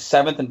was ranked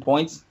 7th in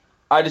points.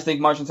 I just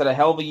think Marchand's had a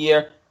hell of a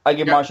year. I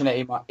give Marchand an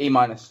A-.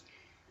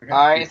 Okay.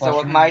 All right, so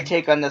with my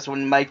take on this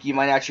one, Mike, you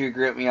might actually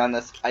agree with me on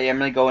this. I am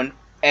going to go an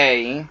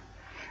A.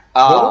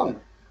 I'm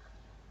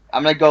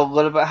going to go a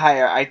little bit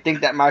higher. I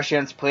think that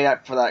Marchand's played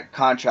up for that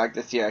contract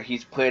this year.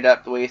 He's played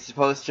up the way he's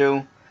supposed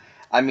to.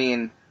 I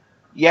mean,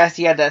 yes,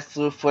 he had that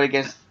slew foot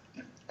against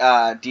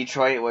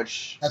Detroit,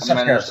 which I'm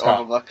going to just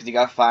overlook because he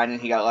got fined and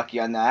he got lucky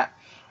on that.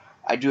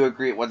 I do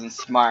agree it wasn't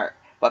smart.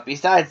 But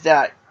besides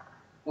that,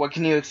 what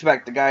can you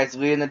expect? The guy's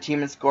leading the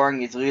team in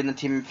scoring. He's leading the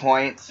team in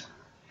points.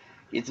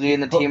 He's leading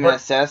the team in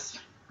assists.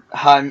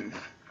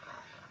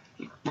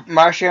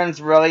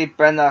 Marchand's really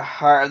been the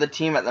heart of the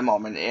team at the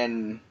moment,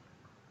 and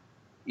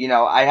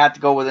I have to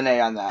go with an A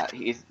on that.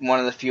 He's one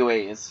of the few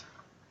A's.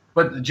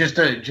 But just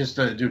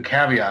to do a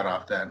caveat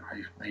off that,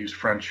 I use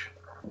French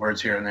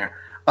words here and there.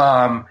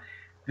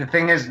 The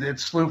thing is,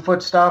 it's slew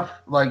foot stuff.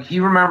 Like,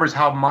 he remembers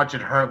how much it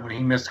hurt when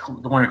he missed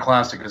the Winter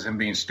Classic as him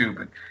being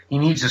stupid. He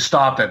needs to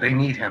stop that. They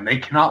need him. They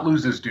cannot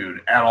lose this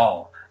dude at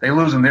all. They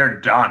lose him, they're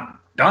done.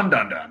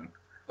 Done.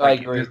 I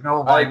agree. There's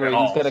no life at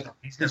all.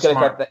 He's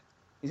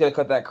gotta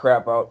cut that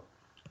crap out.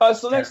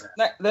 So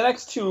the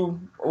next two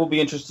will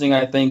be interesting,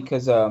 I think,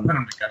 because put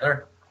them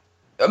together.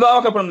 I'm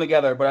not gonna put them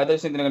together, but I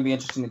just think they're gonna be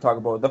interesting to talk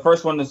about. The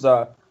first one is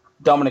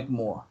Dominic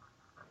Moore.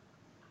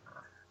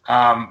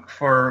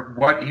 For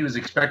what he was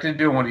expected to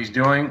do and what he's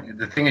doing,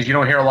 the thing is, you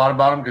don't hear a lot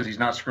about him because he's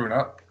not screwing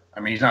up. I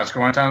mean, he's not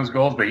scoring tons of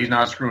goals, but he's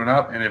not screwing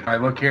up. And if I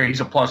look here, he's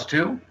a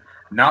 +2.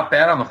 Not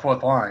bad on the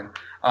fourth line.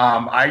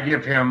 I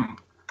give him.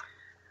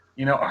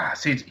 You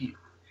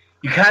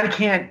kind of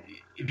can't,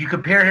 if you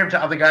compare him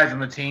to other guys on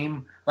the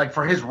team, like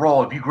for his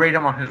role, if you grade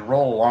him on his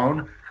role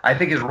alone, I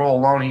think his role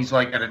alone, he's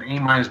like at an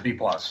A- B+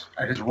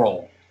 at his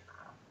role.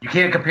 You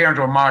can't compare him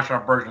to a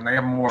Marchand version. They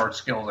have more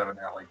skills,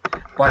 evidently.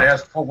 But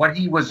as for what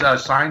he was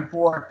signed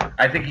for,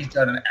 I think he's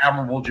done an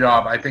admirable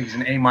job. I think he's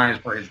an A-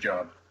 for his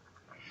job.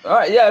 All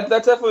right, yeah,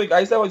 that's definitely,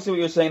 I definitely see what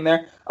you're saying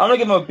there. I'm going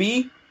to give him a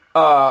B.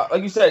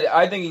 Like you said,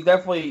 I think he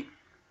definitely,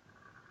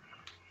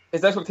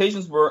 his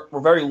expectations were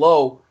very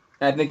low.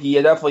 And I think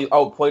he definitely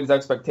outplayed his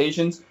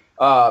expectations.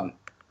 I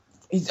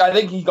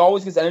think he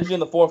always gets energy in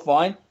the fourth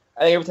line.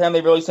 I think every time they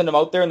really send him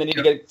out there and they need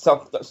to get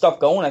stuff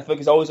going, I think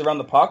he's always around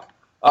the puck.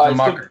 He's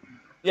good.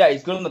 Yeah,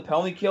 he's good on the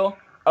penalty kill.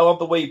 I love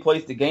the way he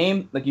plays the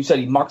game. Like you said,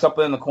 he mucks up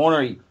in the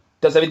corner. He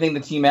does everything the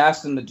team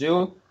asks him to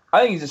do. I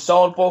think he's a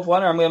solid fourth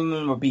liner. I'm going to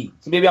give him a B.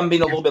 So maybe I'm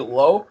being a little bit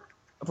low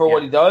for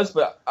what he does,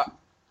 but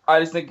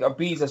I just think a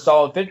B is a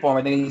solid fit for him.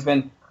 I think he's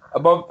been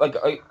above,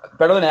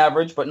 better than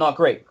average, but not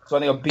great. So I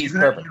think a B is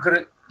perfect.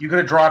 You could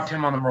have dropped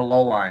him on the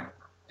Merlot line,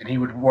 and he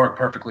would work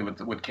perfectly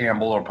with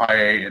Campbell or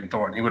Payet and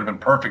Thornton. He would have been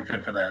perfect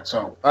fit for that.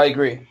 So I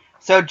agree.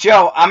 So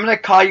Joe, I'm gonna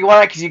call you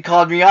on it because you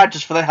called me out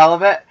just for the hell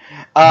of it.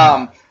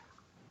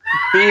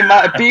 B+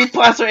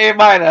 or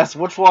A-?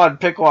 Which one?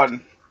 Pick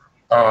one.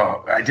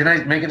 Oh, didn't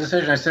I make a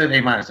decision? I said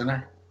A-, didn't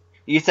I?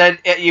 You said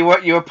you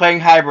were playing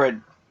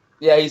hybrid.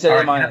 Yeah, he said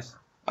A-. Yeah.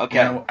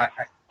 Okay.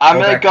 I'm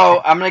gonna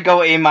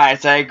go A-.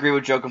 I agree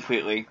with Joe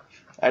completely.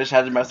 I just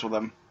had to mess with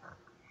him.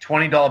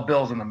 $20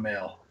 bills in the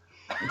mail.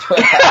 All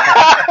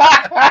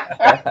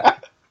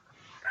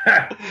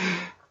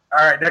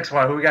right, next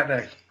one. Who we got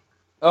next?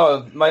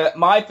 Oh,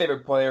 my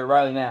favorite player,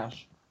 Riley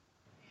Nash.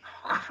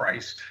 Oh,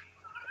 Christ.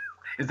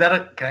 Is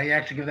that can I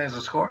actually give that as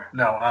a score?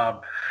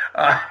 No.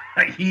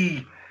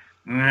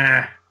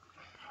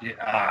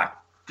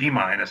 D-.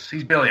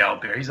 He's barely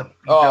out there. He's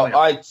barely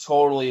I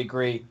totally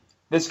agree.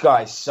 This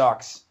guy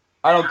sucks.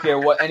 I don't care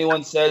what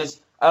anyone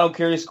says. I don't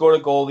care he scored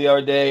a goal the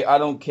other day. I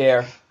don't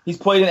care. He's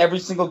played in every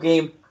single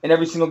game. In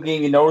every single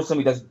game, you notice him.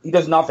 He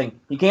does nothing.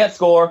 He can't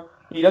score.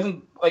 He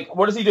doesn't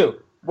what does he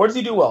do? What does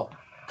he do well?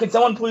 Can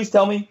someone please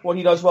tell me what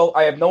he does well?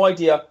 I have no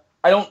idea.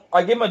 I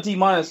give him a D-,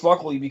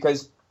 luckily,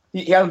 because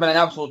he hasn't been an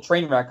absolute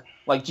train wreck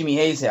like Jimmy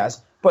Hayes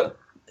has. But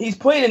he's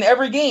played in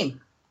every game,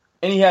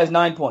 and he has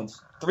 9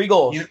 points, 3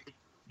 goals.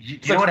 You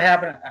know what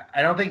happened?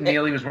 I don't think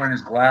Neely was wearing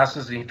his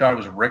glasses and he thought it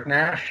was Rick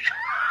Nash.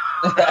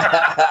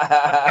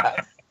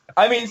 I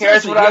mean,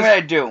 here's what I'm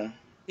going to do.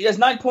 He has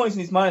 9 points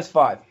and he's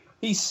 -5.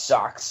 He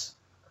sucks.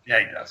 Yeah,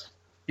 he does.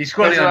 He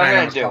scored the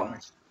other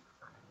night.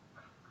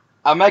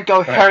 I'm going to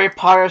go Harry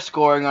Potter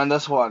scoring on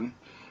this one.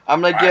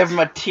 I'm going to give him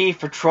a T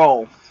for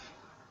troll.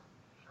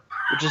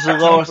 Which is the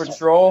lowest. T for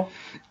troll?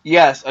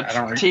 Yes,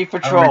 T for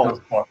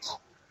troll.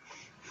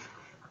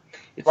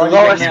 It's the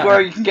lowest score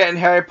you can get in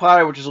Harry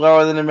Potter, which is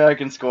lower than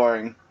American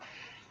scoring.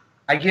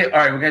 All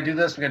right, we're going to do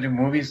this. We're going to do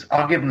movies.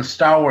 I'll give him the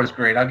Star Wars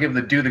grade. I'll give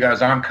the dude that got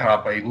his arm cut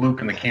off by Luke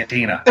in the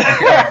cantina.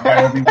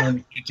 By Obi-Wan in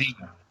the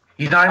cantina.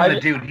 He's not even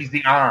the dude. He's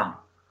the arm.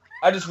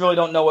 I just really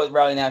don't know what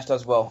Riley Nash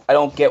does well. I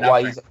don't get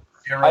why he's...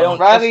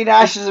 Riley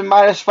Nash is a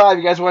 -5.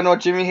 You guys want to know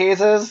what Jimmy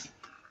Hayes is?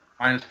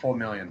 -4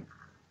 million.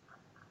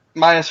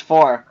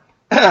 -4.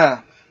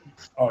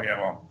 Oh, yeah,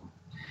 well.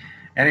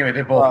 Anyway,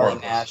 they both Riley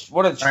work. Nash.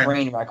 What a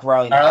train wreck,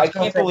 Riley Nash. I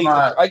can't believe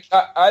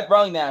it.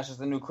 Riley Nash is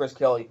the new Chris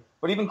Kelly.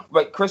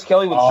 But Chris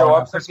Kelly would show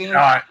up for games.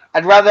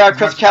 I'd rather have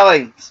Chris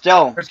Kelly,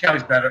 still. Chris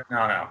Kelly's better.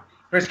 No.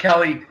 Chris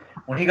Kelly,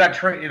 when he got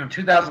traded in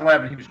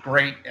 2011, he was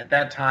great at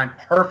that time.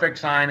 Perfect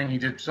signing. He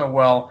did so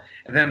well.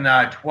 And then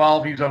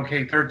 12, he was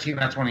okay. 13,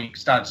 that's when he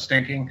started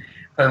stinking.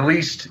 But at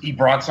least he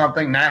brought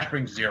something. Nash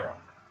brings 0.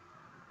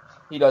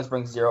 He does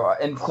bring 0.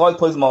 And Claude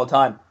plays him all the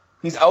time.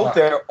 He's out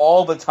there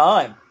all the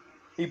time.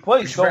 He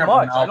plays so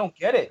much. I don't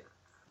get it.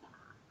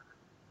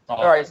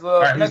 All right,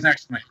 who's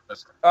next to me?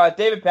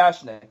 David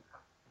Pastrnak.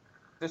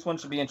 This one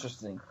should be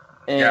interesting.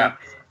 And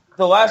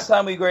the last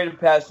time we graded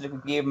Pastrnak, we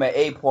gave him an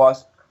A+,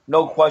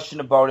 no question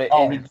about it,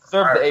 and he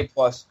deserved the A+.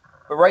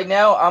 But right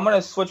now, I'm going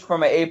to switch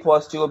from an A+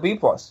 to a B+.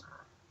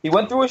 He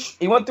went through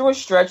a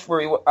stretch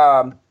where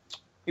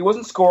he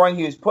wasn't scoring,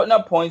 he was putting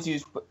up points, he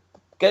was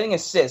getting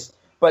assists,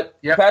 but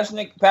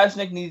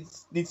Pastrnak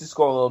needs to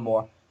score a little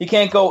more. He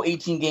can't go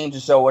 18 games or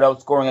so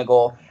without scoring a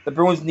goal. The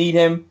Bruins need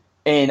him,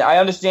 and I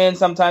understand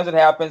sometimes it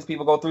happens.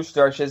 People go through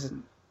stretches,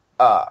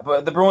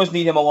 but the Bruins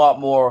need him a lot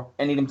more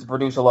and need him to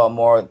produce a lot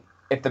more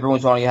if the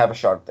Bruins want to have a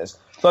shot at this.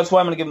 So that's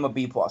why I'm going to give him a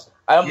B+.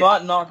 I'm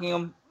not knocking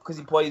him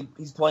because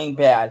he's playing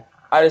bad.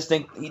 I just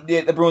think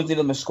the Bruins need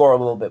him to score a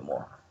little bit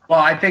more. Well,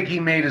 I think he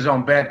made his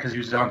own bet because he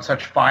was on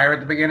such fire at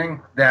the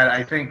beginning that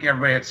I think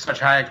everybody had such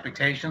high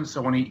expectations.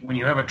 So when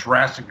you have a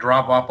drastic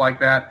drop-off like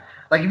that,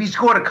 like if he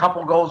scored a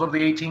couple goals over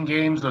the 18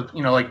 games, or,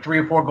 like 3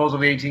 or 4 goals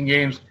over the 18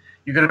 games,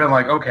 you could have been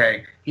like,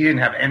 okay, he didn't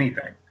have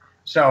anything.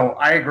 So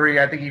I agree.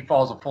 I think he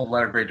falls a full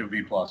letter grade to a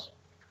B+.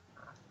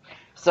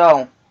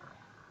 So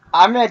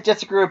I'm going to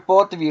disagree with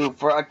both of you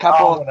for a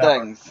couple of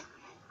things.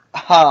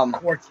 Of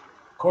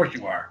course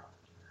you are.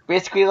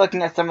 Basically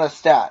looking at some of the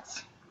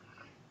stats.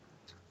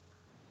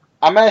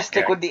 I'm going to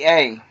stick with the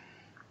A.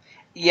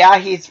 Yeah,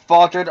 he's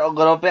faltered a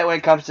little bit when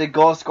it comes to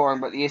goal scoring,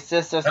 but the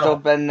assists have still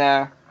been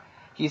there.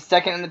 He's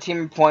second in the team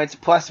in points.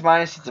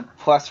 Plus-minus, he's a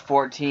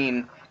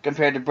 +14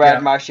 compared to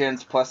Brad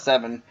Marchand's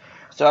 +7.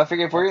 So I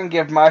figure if we're going to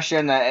give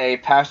Marchand a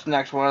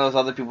Pasternak's one of those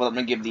other people, I'm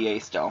going to give the A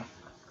still.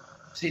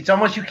 See, it's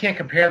almost you can't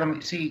compare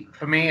them. See,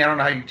 for me, I don't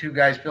know how you two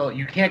guys feel.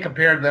 You can't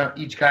compare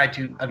each guy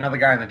to another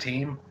guy on the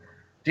team.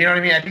 Do you know what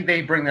I mean? I think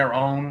they bring their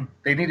own.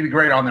 They need to be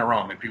great on their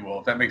own, if you will,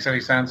 if that makes any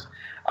sense.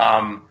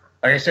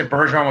 Like I said,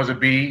 Bergeron was a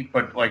B,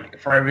 but like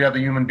for every other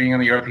human being on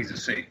the earth, he's a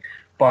C.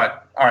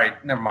 But, all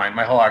right, never mind.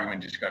 My whole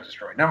argument just got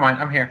destroyed. Never mind.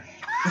 I'm here.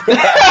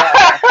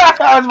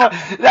 I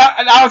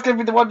was going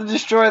to be the one to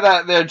destroy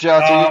that there,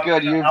 Joe, so you're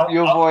good. You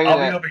avoided it.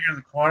 I'll be over here in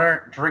the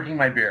corner drinking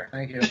my beer.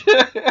 Thank you.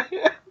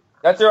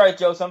 That's all right,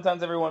 Joe.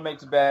 Sometimes everyone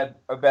makes a bad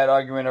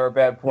argument or a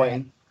bad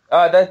point.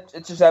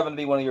 It's just happened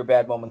to be one of your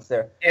bad moments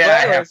there.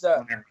 Yeah. Anyways,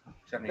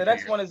 the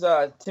next one is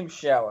Tim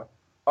Schaller.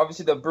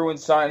 Obviously, the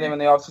Bruins signed him in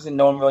the offseason.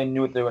 No one really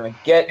knew what they were going to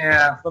get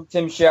from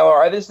Tim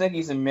Schaller. I just think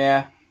he's a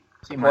meh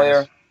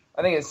player.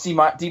 I think it's D+,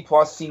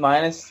 C-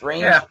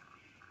 range. Yeah.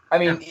 I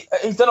mean,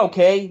 he's done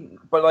okay,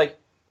 but like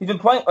he's been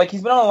playing, like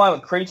he's been on the line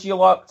with Krejci a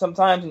lot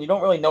sometimes, and you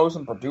don't really notice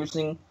him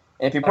producing.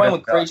 And if you're playing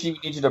with Krejci, you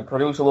need you to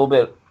produce a little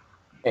bit.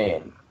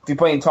 And if you're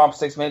playing top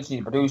 6 minutes, you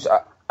need to produce.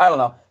 I don't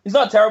know. He's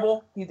not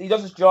terrible. He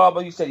does his job,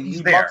 like you said.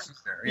 He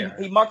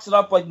mucks it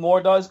up like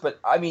Moore does, but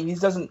I mean, he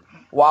doesn't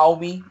wow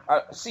me.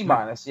 C-,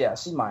 yeah,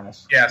 C-.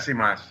 Yeah, C-.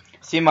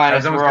 C-.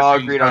 We're all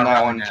agreed on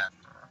that one.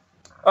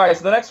 All right,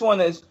 so the next one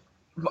is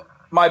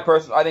I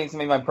think it's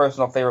maybe my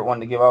personal favorite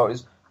one to give out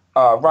is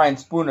Ryan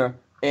Spooner.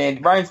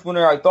 And Ryan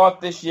Spooner, I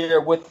thought this year,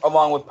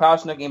 along with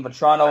Pastrnak and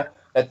Vetrano,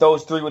 that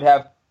those three would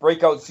have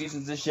breakout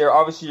seasons this year.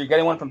 Obviously, you're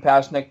getting one from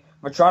Pastrnak.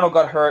 Vetrano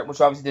got hurt, which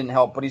obviously didn't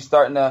help, but he's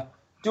starting to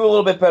do a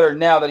little bit better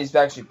now that he's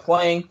actually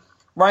playing.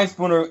 Ryan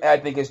Spooner, I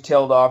think, is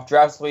tailed off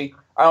drastically.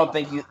 I don't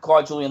think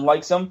Claude Julien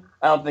likes him.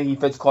 I don't think he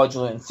fits Claude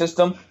Julien's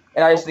system,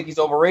 and I just think he's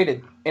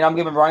overrated. And I'm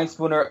giving Ryan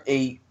Spooner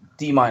a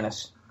D-.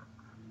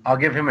 I'll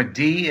give him a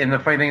D, and the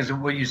funny thing is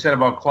what you said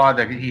about Claude,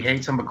 that he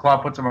hates him, but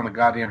Claude puts him on the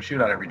goddamn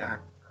shootout every time.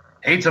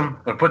 Hates him,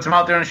 but puts him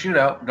out there in a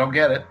shootout. Don't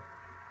get it.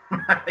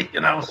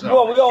 So.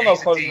 Well, we all know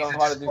Claude doesn't know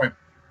how to do.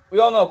 We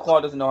all know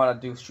Claude doesn't know how to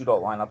do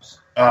shootout lineups.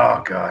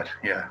 Oh, God.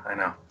 Yeah, I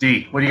know.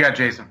 D. What do you got,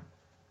 Jason?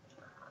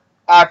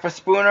 For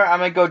Spooner, I'm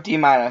going to go D-.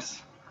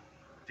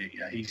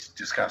 Yeah, he's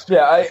disgusting.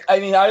 Yeah, I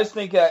mean, I just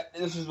think that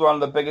this is one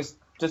of the biggest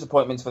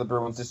disappointments for the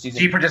Bruins this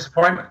season. D for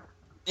disappointment.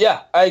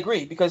 Yeah, I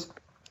agree, because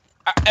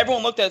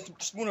everyone looked at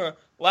Spooner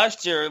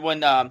last year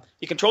when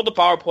he controlled the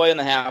power play in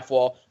the half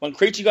wall. When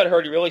Krejci got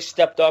hurt, he really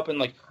stepped up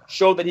and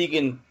showed that he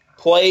can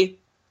play.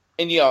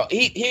 And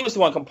he was the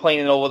one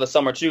complaining over the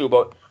summer too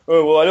about,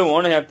 oh well, I don't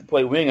want to have to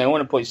play wing, I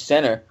want to play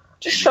center.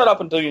 Just shut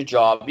up and do your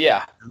job.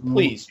 Yeah,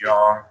 please.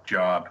 Your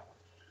job.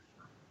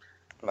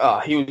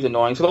 He was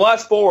annoying. So the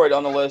last forward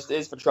on the list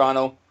is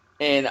Vetrano,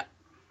 and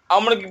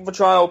I'm going to give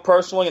Vetrano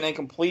personally an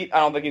incomplete. I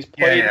don't think he's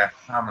played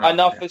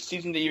enough this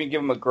season to even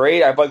give him a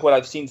grade. I like what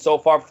I've seen so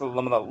far for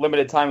the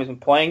limited time he's been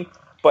playing,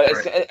 but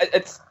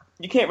it's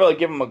you can't really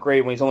give him a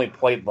grade when he's only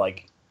played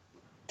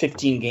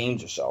 15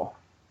 games or so.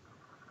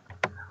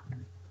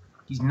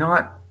 He's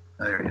not.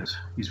 There he is.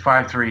 He's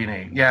 5'3" and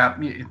 8. Yeah,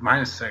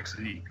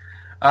 -6.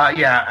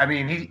 Yeah, I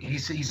mean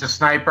he's a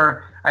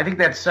sniper. I think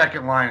that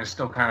second line is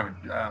still kind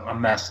of a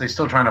mess. They're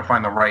still trying to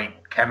find the right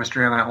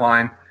chemistry on that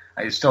line.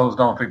 I still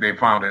don't think they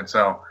found it.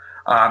 So,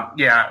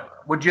 yeah.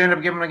 What'd you end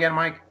up giving again,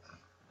 Mike?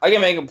 I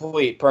give him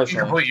incomplete,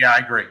 personally. Yeah, I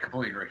agree.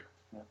 Completely agree.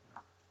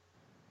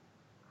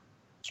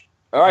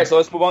 All right, so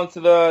let's move on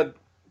to the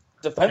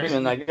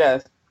defensemen, I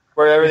guess,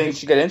 where everything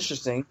should get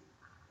interesting.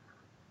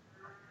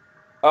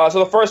 So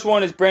the first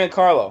one is Brandon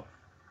Carlo.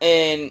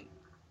 And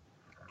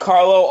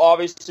Carlo,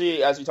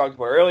 obviously, as we talked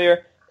about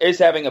earlier, is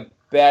having a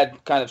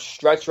bad kind of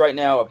stretch right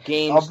now of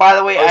games. Oh, by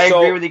the way, I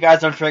agree with you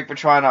guys on Frank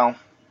Vetrano.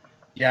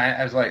 Yeah,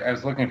 I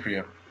was looking for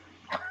you.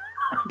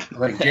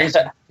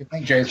 Jason, you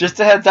think Jason? Just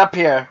a heads up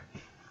here.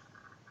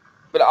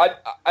 But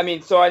I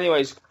mean, so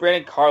anyways,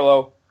 Brandon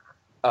Carlo,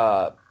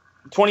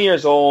 20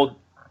 years old,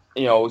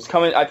 is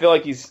coming. I feel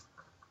like he's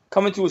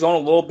coming to his own a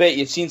little bit.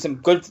 You've seen some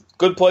good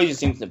plays, you've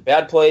seen some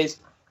bad plays,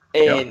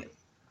 and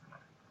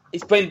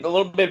he's played a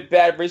little bit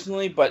bad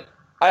recently. But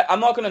I'm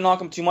not going to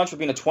knock him too much for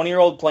being a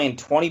 20-year-old playing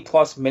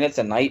 20-plus minutes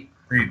a night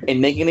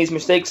and making these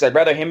mistakes. I'd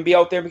rather him be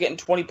out there getting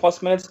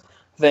 20-plus minutes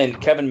than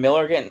Kevin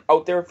Miller getting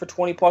out there for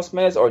 20-plus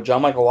minutes or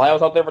John Michael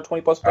Lyles out there for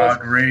 20-plus minutes.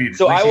 Agreed.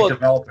 So he's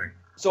developing.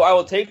 So I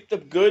will take the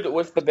good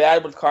with the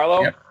bad with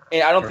Carlo,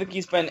 and I don't think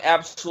he's been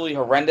absolutely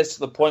horrendous to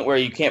the point where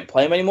you can't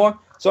play him anymore.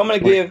 So I'm going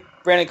to give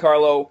Brandon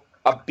Carlo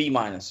a B-.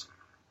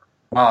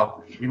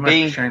 Wow, you might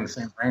be sharing the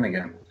same brain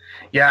again.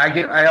 Yeah,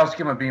 I also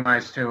give him a B-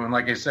 too. And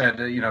like I said,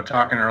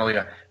 talking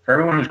earlier, for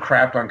everyone who's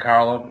crapped on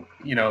Carlo,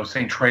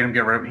 saying trade him,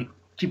 get rid of him,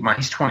 keep in mind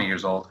he's 20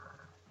 years old.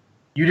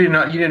 You didn't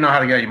know how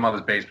to get out of your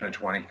mother's basement at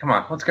 20. Come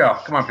on, let's go.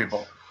 Come on,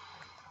 people.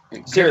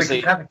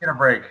 Seriously, get a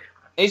break.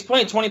 He's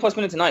playing 20-plus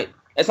minutes a night.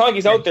 It's not like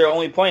he's out there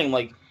only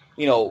playing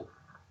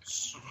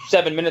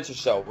 7 minutes or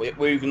so.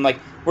 Where you can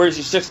where's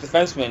your sixth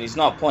defenseman? He's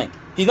not playing.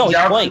 He's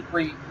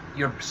playing.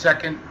 Your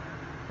second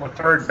or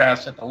third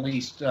best at the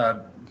least,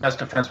 best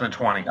defenseman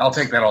 20. I'll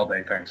take that all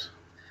day. Thanks.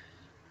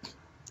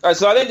 All right,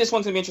 so I think this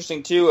one's gonna be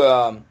interesting too.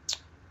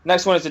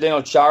 Next one is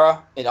Zdeno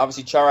Chara, and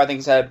obviously Chara I think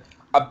has had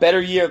a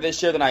better year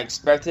this year than I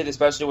expected,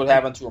 especially what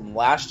happened to him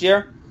last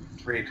year.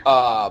 Agreed.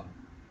 Not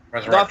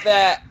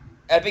that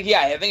I think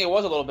it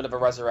was a little bit of a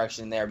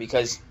resurrection there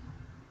because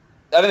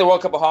I think the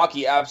World Cup of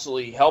Hockey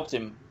absolutely helped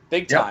him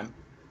big time.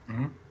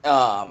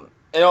 Mm-hmm.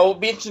 And it'll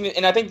be interesting,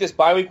 and I think this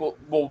bye week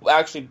will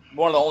actually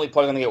one of the only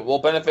players going to get will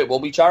benefit will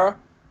be Chara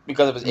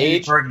because of his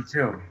age. Fergie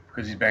too,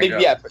 because he's banged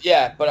up.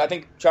 Yeah, but I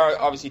think Chara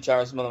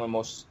is one of the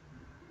most.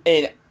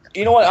 And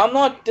you know what? I'm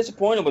not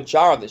disappointed with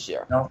Chara this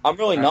year. No, I'm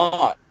really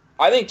not.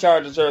 I think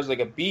Chara deserves a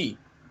B.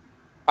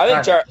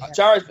 I think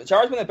Chara's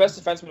been the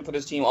best defenseman for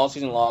this team all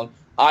season long.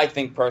 I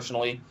think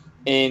personally,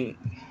 and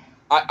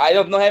I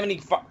don't have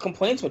any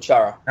complaints with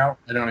Chara. No,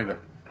 I don't either.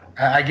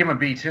 I give him a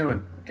B too,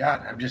 and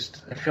God,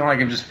 I feel like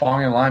I'm just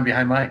falling in line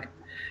behind Mike.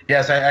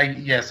 Yes, I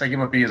give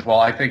him a B as well.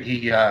 I think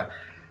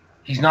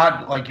he's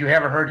not like you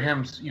haven't heard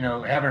him,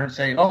 haven't heard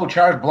say, "Oh,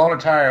 Chara's blown a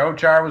tire. Oh,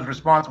 Chara was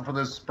responsible for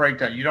this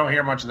breakdown." You don't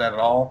hear much of that at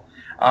all.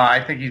 I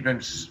think he's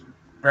been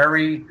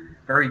very,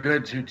 very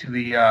good to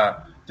the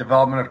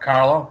development of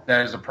Carlo.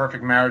 That is a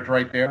perfect marriage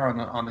right there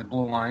on the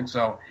blue line.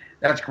 So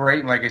that's great.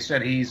 And like I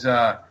said,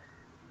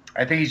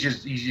 I think he's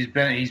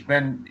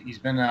been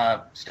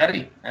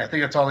steady. I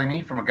think that's all they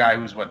need from a guy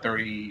who's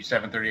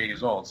 37, 38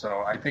 years old.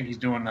 So I think he's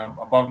doing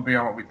above and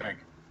beyond what we think.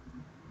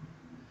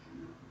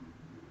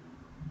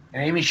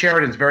 And Amy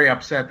Sheridan's very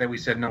upset that we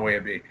said no way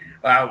a B.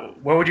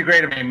 What would you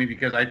grade him, Amy?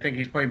 Because I think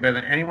he's playing better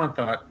than anyone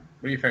thought.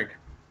 What do you think?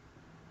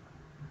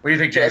 What do you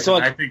think,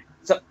 Jason?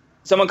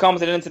 Someone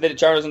commented into that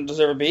Chara doesn't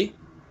deserve a B.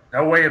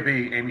 No way a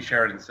B, Amy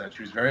Sheridan said.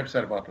 She was very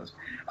upset about this.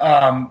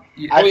 I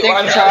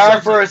think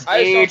Chara for his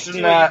age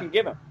and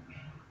that.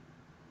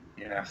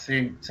 Yeah,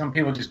 see, some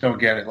people just don't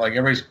get it. Like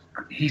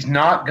he's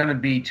not going to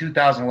be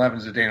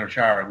 2011's Zdeno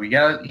Chara.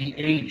 He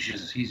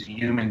ages. He's a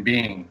human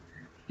being.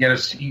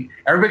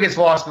 Everybody gets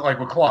lost like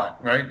with Claude,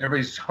 right?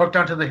 Everybody's hooked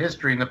onto the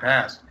history in the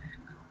past.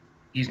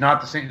 He's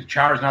not the same.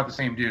 Chara's not the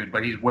same dude,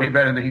 but he's way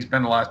better than he's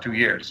been the last 2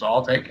 years. So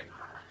I'll take it.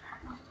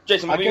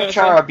 Jason, I give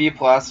Chara a B+.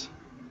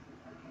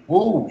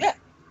 Ooh. Yeah.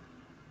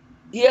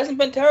 He hasn't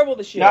been terrible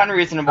this year. Not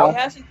unreasonable. He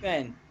hasn't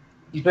been.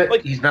 He's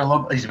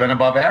been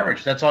above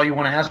average. That's all you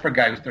want to ask for a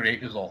guy who's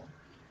 38 years old.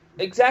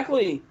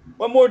 Exactly.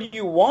 What more do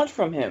you want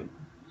from him?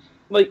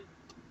 Like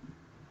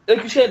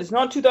you said, it's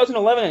not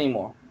 2011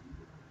 anymore.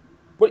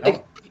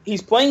 But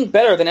he's playing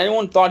better than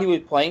anyone thought he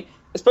was playing,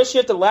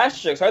 especially after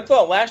last year. Because I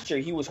thought last year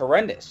he was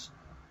horrendous.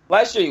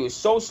 Last year he was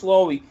so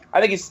slow.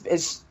 I think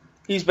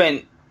he's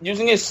been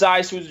using his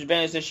size to his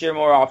advantage this year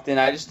more often.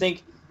 I just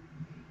think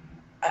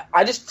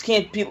I just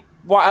can't.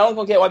 I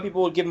don't get why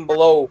people would give him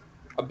below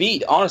a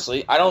B.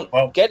 Honestly, I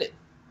don't get it.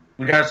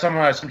 We got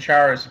some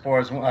Chara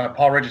supporters.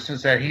 Paul Richardson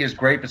said he is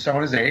great, but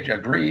someone his age.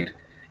 Agreed.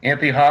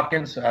 Anthony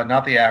Hopkins,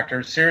 not the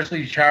actor.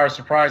 Seriously, Chara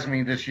surprised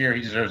me this year.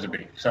 He deserves a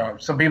B. So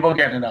some people are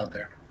getting it out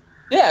there.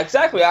 Yeah,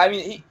 exactly. I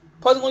mean, he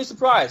pleasantly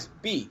surprised.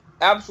 B.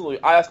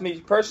 Absolutely. I asked me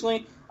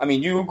personally. I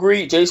mean, you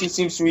agree. Jason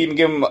seems to even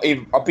give him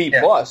a B+.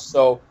 Yeah.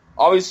 So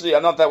obviously,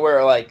 I'm not that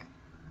we're like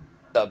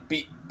the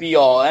be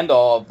all end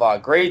all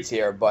of grades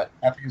here, but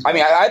I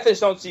mean, I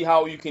just don't see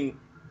how you can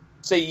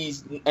say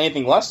he's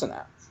anything less than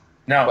that.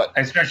 No, but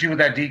especially with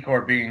that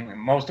decor being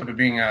most of it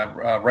being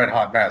a red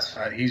hot mess.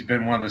 He's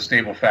been one of the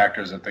stable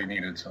factors that they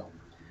needed. So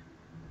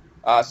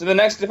the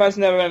next defenseman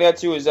that we're going to get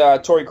to is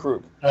Torrey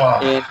Krug.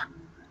 And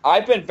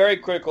I've been very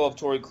critical of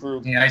Torrey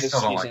Krug this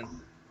season. Like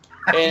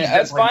and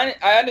that's fine.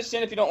 I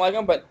understand if you don't like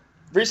him, but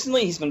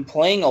recently he's been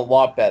playing a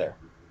lot better.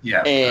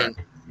 Yeah. And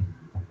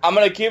I'm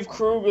going to give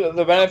Krug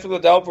the benefit of the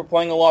doubt for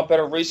playing a lot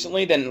better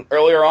recently than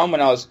earlier on when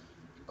I was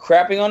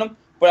crapping on him.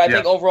 But I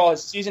think overall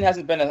his season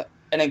hasn't been an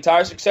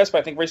entire success, but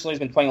I think recently he's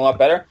been playing a lot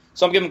better.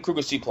 So I'm giving Krug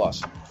a C+.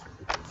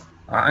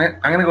 I'm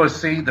going to go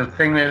C. The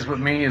thing is with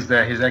me is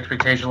that his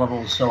expectation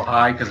level is so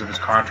high because of his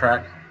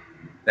contract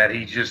that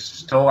he just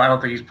still, I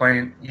don't think he's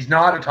playing. He's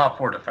not a top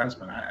 4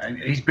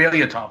 defenseman. He's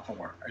barely a top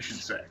 4, I should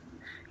say.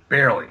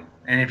 Barely.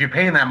 And if you're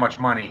paying that much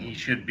money, he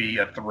should be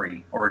a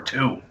 3 or a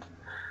 2.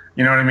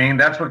 You know what I mean?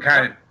 That's what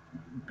kind of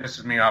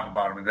pisses me off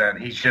about him, is that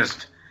he's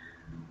just,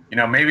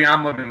 maybe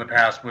I'm living in the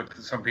past with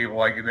some people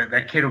like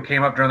that kid who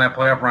came up during that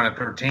playoff run at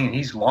 13.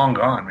 He's long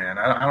gone, man.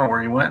 I don't know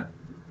where he went.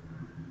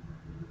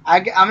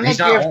 I'm going to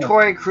give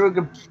Torrey Krug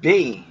a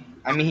B.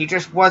 I mean, he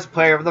just was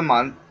Player of the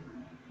Month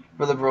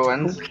for the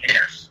Bruins. Who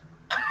cares?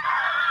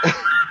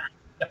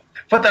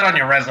 Put that on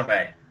your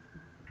resume.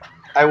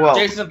 I will.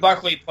 Jason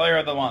Buckley, Player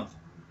of the Month.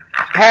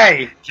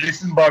 Hey!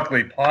 Jason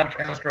Buckley,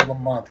 Podcaster of the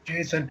Month.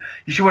 Jason,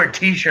 you should wear a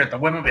T-shirt. The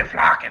women will be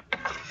flocking.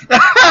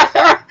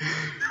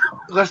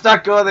 Let's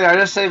not go there. I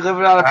just say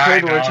 "Living on a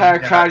Pig" to the entire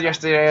crowd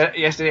yesterday at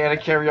a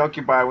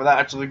karaoke bar without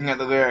actually looking at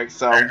the lyrics.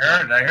 So I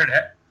heard.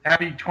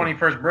 Happy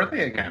 21st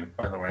birthday again,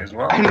 by the way, as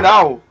well. I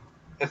know.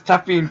 It's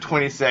tough being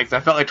 26.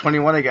 I felt like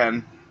 21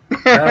 again.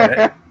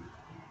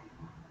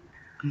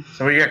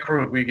 So we got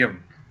Krug. We give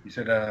him. You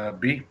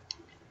said B?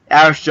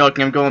 I was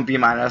joking. I'm going B-.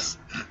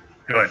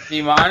 Good.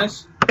 B-?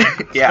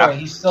 Yeah.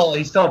 He's still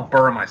a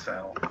burr in my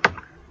saddle.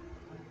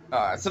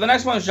 So the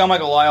next one is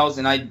Jean-Michel Lyles,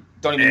 and I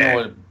don't even know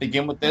where to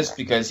begin with this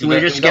because he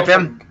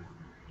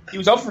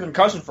was out for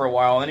concussion for a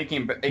while, and then he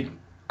came back.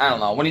 I don't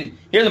know. When he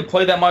hasn't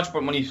played that much,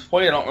 but when he's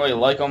played, I don't really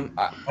like him.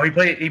 He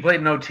played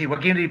in OT.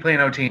 What game did he play in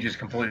OT? Just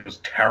completely was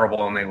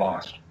terrible, and they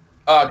lost.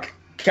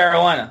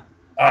 Carolina.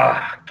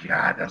 Oh,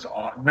 God, that's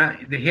awful.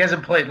 Man, he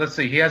hasn't played. Let's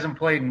see. He hasn't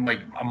played in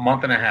like a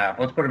month and a half.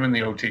 Let's put him in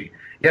the OT.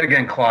 Yet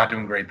again, Claude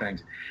doing great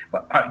things.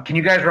 But can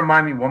you guys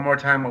remind me one more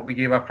time what we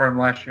gave up for him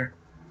last year?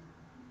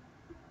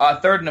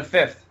 3rd and a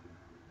 5th.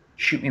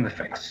 Shoot me in the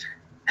face.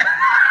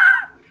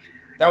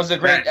 That was a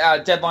great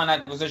deadline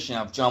acquisition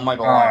of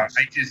Jean-Michel Lyles.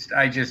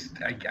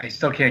 I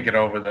still can't get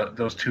over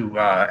those two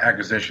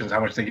acquisitions. How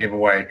much they gave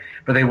away,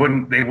 but they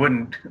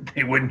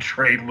wouldn't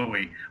trade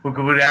Louis,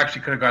 who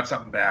actually could have got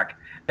something back.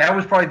 That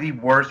was probably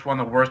one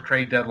of the worst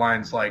trade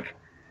deadlines like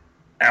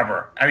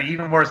ever. I mean,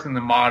 even worse than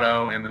the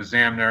Motto and the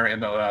Zamner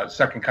and the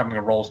second coming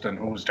of Rolston,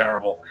 who was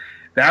terrible.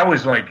 That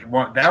was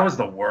that was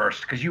the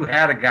worst because you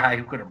had a guy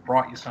who could have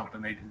brought you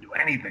something. They didn't do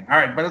anything. All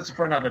right, but it's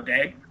for another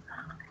day.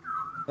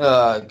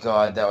 Oh,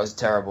 God, that was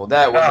terrible.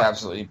 That was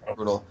absolutely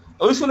brutal.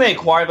 At least when they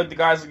acquired the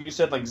guys, like you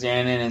said, like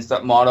Zanin and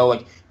stuff,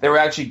 Motto, they were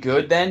actually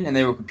good then, and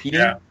they were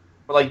competing. Yeah.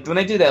 But, when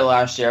they did that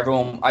last year,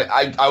 everyone,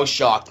 I was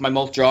shocked. My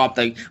mouth dropped.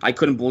 I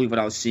couldn't believe what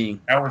I was seeing.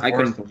 I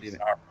couldn't believe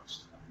it.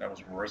 That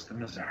was worse than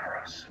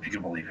Mazzaros, if you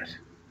can believe it.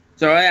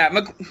 So,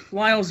 yeah,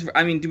 Lyles,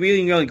 I mean, do we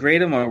even really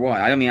grade him or what?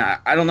 I mean,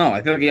 I don't know.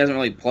 I feel like he hasn't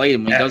really played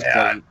him when he does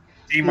play.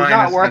 He's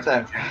not worth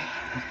it.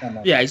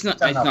 Yeah, he's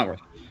not worth it. All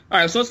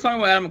right, so let's talk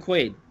about Adam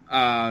McQuaid.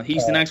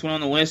 He's the next one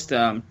on the list.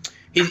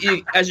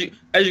 He, as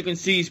you can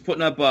see, he's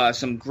putting up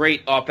some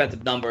great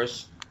offensive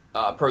numbers.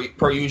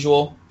 per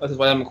usual. That's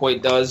what Adam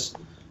McQuaid does.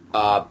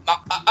 I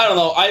don't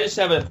know.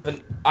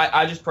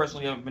 I just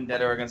personally have a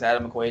vendetta against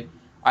Adam McQuaid.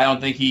 I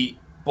don't think he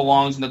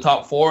belongs in the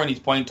top 4, and he's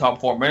playing top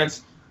 4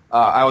 minutes.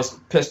 I was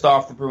pissed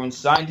off the Bruins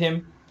signed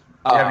him.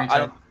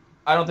 I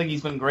don't think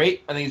he's been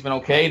great. I think he's been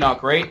okay, not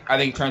great. I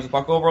think he turns the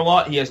puck over a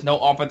lot. He has no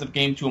offensive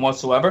game to him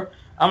whatsoever.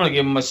 I'm going to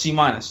give him a C-,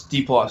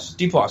 D+.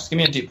 D+. Give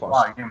me a D+. Well,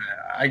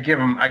 I give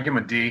him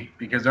a D,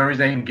 because the only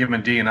reason I can give him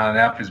a D and not an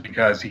F is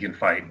because he can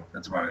fight.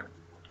 That's about it.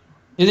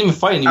 He doesn't even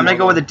fight anymore. I'm going to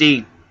go with a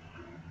D.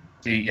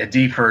 A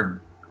D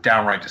for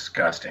downright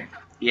disgusting.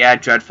 Yeah,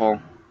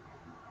 dreadful.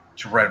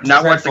 Dreadful.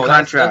 Not worth the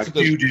contract.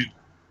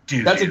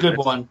 That's a good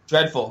one.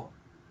 Dreadful.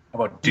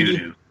 How about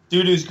doo-doo?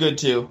 Doo-doo's good,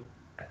 too.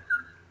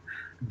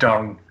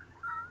 Dung.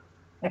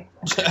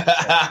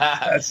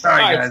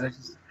 Sorry,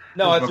 guys.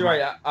 No, that's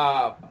right.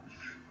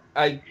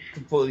 I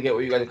completely get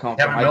where you guys are coming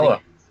from. Kevin Miller.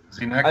 Is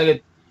he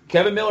next?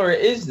 Kevin Miller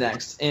is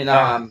next. And,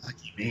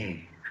 lucky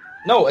me.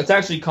 No, it's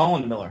actually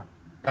Colin Miller.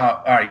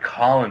 All right,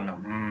 Colin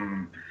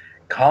Miller.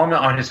 Colin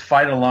on his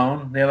fight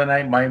alone the other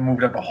night might have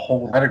moved up a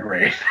whole letter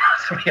grade,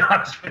 to be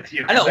honest with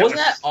you. I know. Wasn't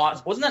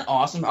that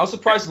awesome? I was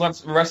surprised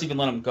the rest even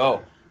let him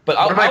go. But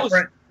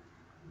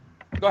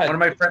Go ahead.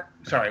 One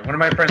of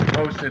my friends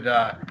posted,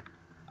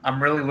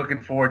 I'm really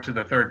looking forward to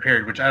the third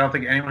period, which I don't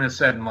think anyone has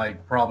said in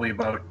probably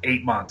about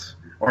 8 months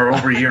or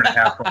over a year and a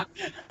half.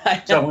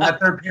 So when that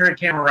third period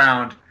came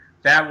around,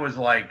 that was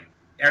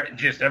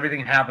just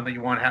everything happened that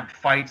you want to have.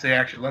 Fights, they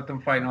actually let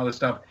them fight and all this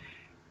stuff.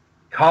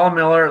 Colin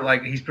Miller,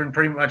 he's been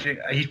pretty much,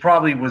 he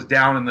probably was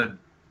down in the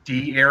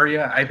D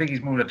area. I think he's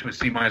moved up to a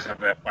C- after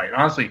that fight.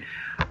 Honestly,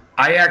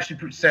 I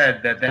actually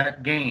said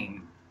that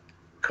game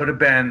could have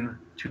been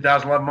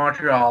 2011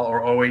 Montreal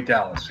or 08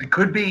 Dallas. It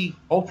could be,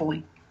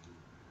 hopefully,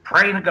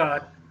 praying to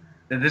God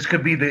that this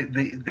could be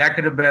that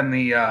could have been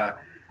the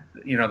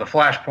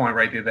flashpoint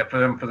right there for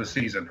them for the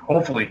season.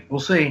 Hopefully, we'll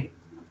see.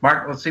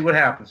 Mark, let's see what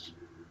happens.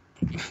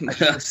 I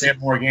think they have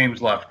more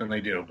games left than they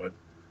do, but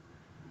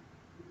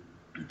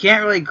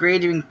can't really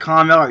grade even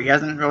Colin Miller.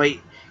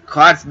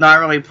 Claude's not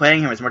really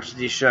playing him as much as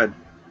he should.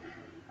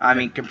 I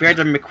mean, compared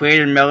to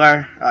McQuaid and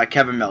Miller,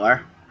 Kevin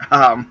Miller,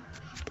 I'm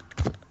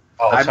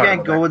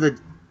gonna go with a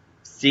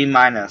C-.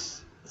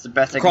 It's the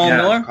best I can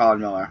get for Colin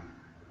Miller.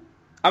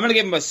 I'm gonna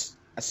give him a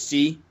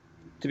C.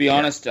 To be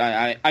honest,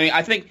 I mean,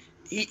 I think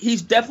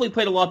he's definitely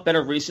played a lot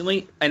better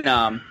recently,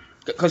 and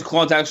because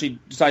Claude's actually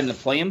deciding to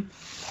play him.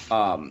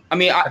 I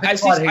mean,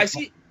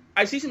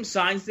 I see some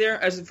signs there.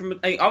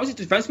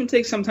 Obviously, defensemen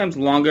take sometimes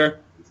longer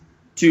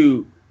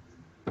to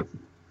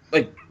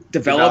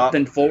develop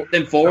than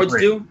forwards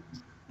do.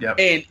 Yep.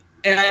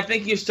 And I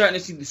think you're starting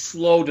to see the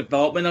slow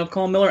development of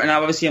Colin Miller. And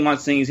obviously, I'm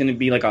not saying he's going to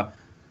be I don't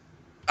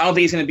think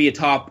he's going to be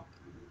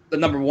the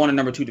number 1 and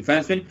number 2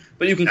 defenseman.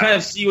 But you can kind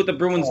of see what the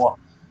Bruins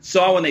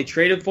saw when they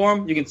traded for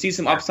him. You can see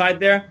some upside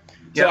there.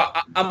 So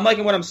I'm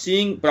liking what I'm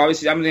seeing. But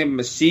obviously, I'm going to give him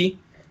a C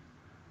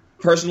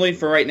personally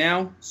for right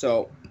now.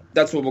 So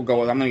that's what we'll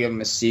go with. I'm going to give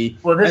him a C.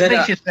 Well,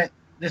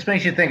 this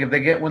makes you think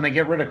when they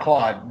get rid of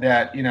Claude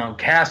that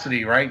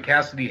Cassidy, right?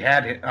 Cassidy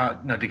had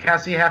did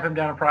Cassidy have him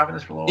down in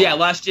Providence for a little while? Yeah,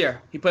 last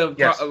year he played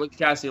with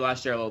Cassidy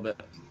last year a little bit.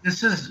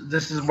 This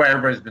is what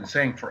everybody's been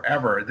saying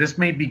forever. This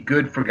may be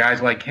good for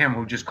guys like him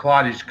who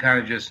Claude is kind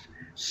of just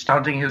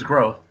stunting his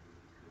growth.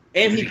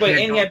 And he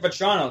had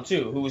Vetrano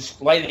too, who was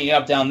lighting it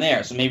up down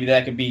there. So maybe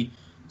that could be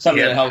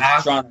something that helps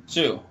Vetrano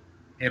too.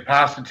 He had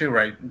Pasta too,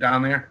 right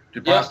down there.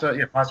 Did Pasta?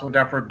 Yeah, Pasta went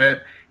down for a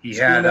bit. He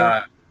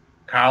had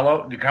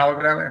Carlo. Did Carlo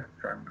go down there?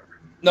 I can't remember.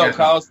 No,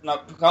 Carlo's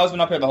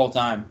been up here the whole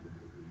time.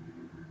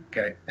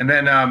 Okay, and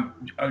then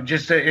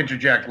just to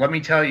interject, let me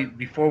tell you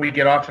before we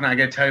get off tonight, I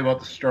got to tell you about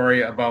the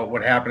story about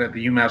what happened at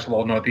the UMass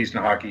Lowell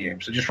Northeastern hockey game.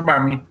 So just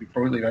remind me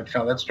before we leave, I have to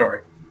tell that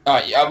story. All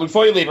right,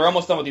 before you leave, we're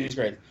almost done with these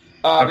grades.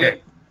 Okay. We have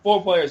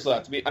 4 players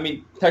left.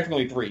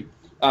 Technically 3.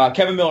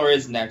 Kevin Miller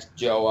is next,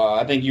 Joe.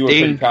 I think you were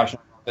pretty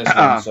passionate about this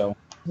one, so.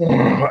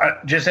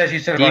 Just as you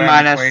said,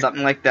 D-,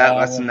 something like that,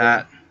 less than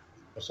that.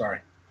 Sorry.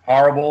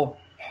 Horrible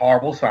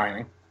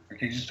signing.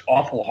 Okay, just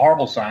awful,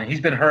 horrible signing.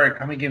 He's been hurt.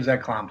 How many games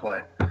that clown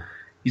play?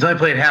 He's only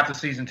played half the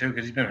season too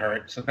because he's been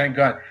hurt. So thank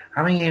God.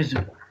 How many games?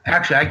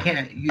 Actually, I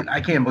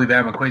can't believe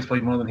Adam McQuaid's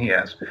played more than he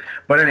has.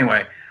 But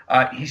anyway,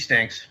 he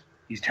stinks.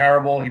 He's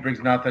terrible. He brings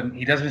nothing.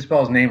 He doesn't even spell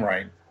his name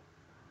right.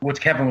 What's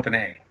Kevin with an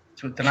A?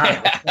 It's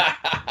denial.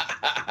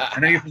 I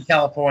know you're from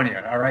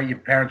California, all right? Your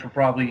parents were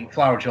probably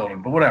flower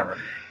children, but whatever.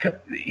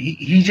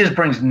 He just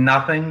brings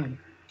nothing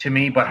to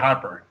me but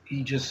heartburn.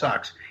 He just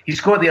sucks. He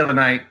scored the other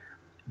night.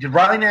 Did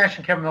Riley Nash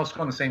and Kevin Miller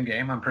score in the same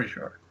game? I'm pretty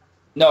sure.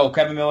 No,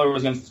 Kevin Miller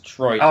was against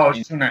Detroit. Oh,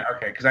 it's 2-9.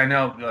 Okay, because I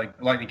know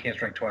Lightning can't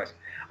strike twice.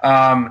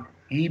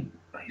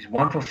 He's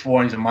 1 for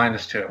 4 and he's a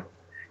 -2.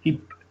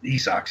 He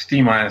sucks. D-,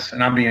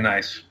 and I'm being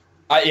nice.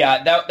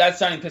 That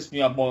signing pissed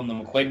me off more than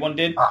the McQuaid one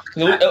did.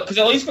 Because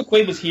at least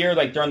McQuaid was here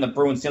during the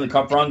Bruins Stanley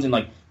Cup runs and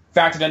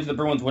factored into the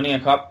Bruins winning a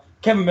cup.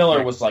 Kevin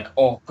Miller was like,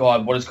 oh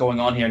God, what is going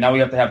on here? Now we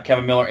have to have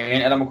Kevin Miller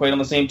and Adam McQuaid on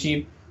the same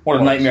team.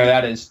 What a nightmare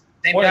that is.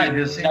 What a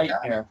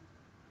nightmare.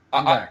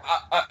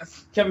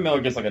 Kevin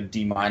Miller gets like a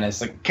D-.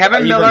 Like,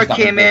 Kevin Miller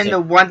came in. The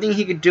one thing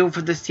he could do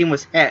for this team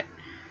was hit,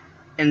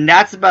 and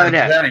that's about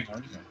it.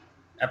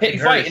 Hit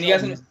and fight, and he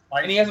hasn't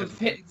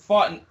hit and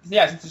fought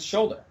since his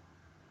shoulder.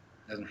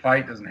 Doesn't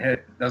fight, doesn't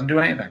hit, doesn't do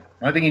anything.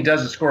 The only thing he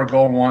does is score a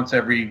goal once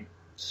every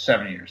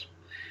 7 years.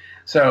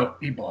 So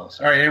he blows.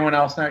 All right, anyone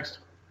else next?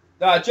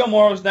 Joe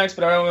Morrow's next,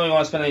 but I don't really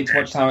want to spend any too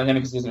much time with him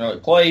because he doesn't really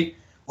play.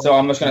 So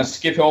I'm just going to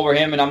skip over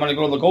him, and I'm going to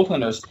go to the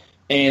goaltenders.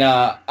 And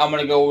I'm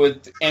going to go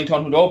with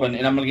Anton Khudobin,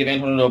 and I'm going to give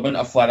Anton Khudobin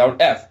a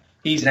flat-out F.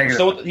 He's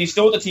still with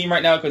the team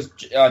right now because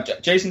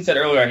Jason said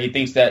earlier he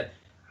thinks that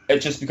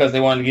it's just because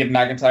they wanted to give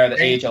McIntyre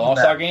the AHL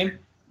All-Star game.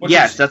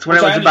 That's what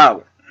it was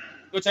about.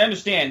 Which I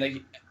understand.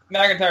 Like,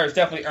 McIntyre has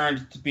definitely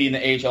earned to be in the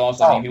AHL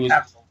All-Star game.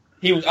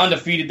 He was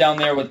undefeated down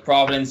there with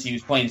Providence. He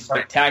was playing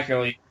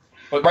spectacularly.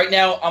 But right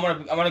now, I'm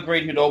gonna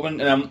grade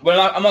Khudobin, and I'm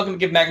not gonna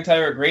give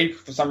McIntyre a grade.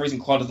 For some reason,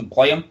 Claude doesn't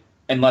play him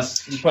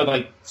unless he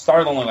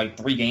started only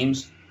 3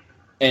 games,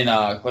 and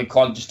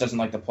Claude just doesn't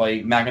like to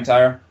play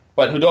McIntyre.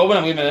 But Khudobin,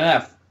 I'm giving an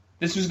F.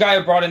 This was a guy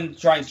who brought in to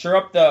try and shore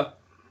up the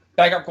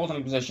backup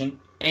goaltending position,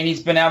 and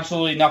he's been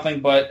absolutely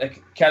nothing but a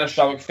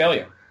catastrophic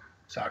failure.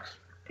 Sucks.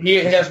 He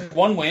has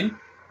 1 win.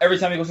 Every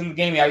time he goes into the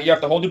game, you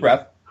have to hold your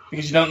breath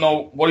because you don't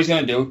know what he's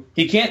going to do.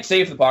 He can't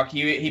save the puck.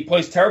 He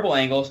plays terrible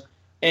angles,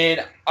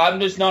 and I'm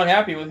just not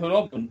happy with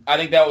Khudobin. I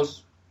think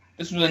this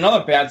was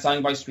another bad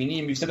sign by Sweeney,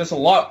 and we've said this a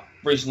lot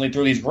recently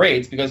through these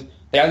grades because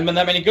there hasn't been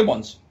that many good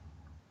ones.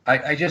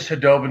 I just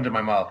Khudobin to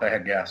my mouth. I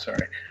had gas,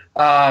 sorry.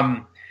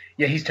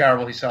 Yeah, he's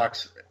terrible. He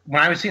sucks.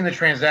 When I was seeing the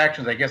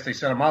transactions, I guess they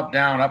set him up,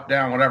 down,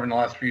 whatever in the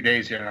last few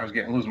days here, and I was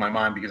losing my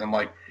mind because I'm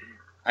like,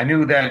 I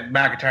knew that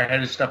McIntyre had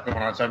his stuff going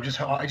on, so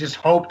I just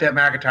hope that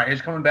McIntyre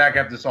is coming back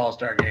after this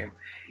All-Star game.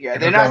 Yeah,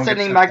 they're not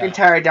sending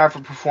McIntyre down for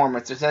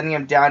performance. They're sending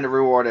him down to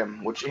reward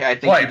him, which I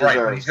think he deserves.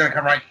 Right. He's going to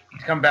come right.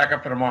 He's coming back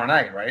up for tomorrow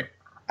night, right?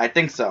 I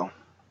think so.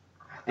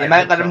 They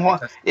might let him.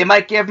 They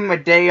might give him a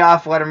day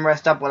off, let him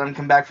rest up, let him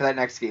come back for that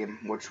next game,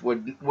 which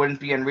wouldn't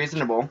be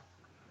unreasonable.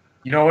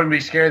 You know, I wouldn't be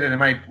scared that they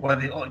might.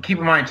 Well, keep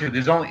in mind too.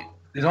 There's only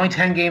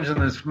 10 games in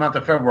this month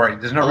of February.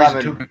 There's no 11.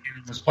 reason to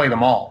just play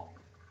them all.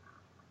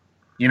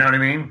 You know what I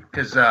mean?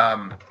 Because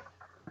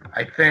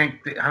I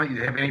think do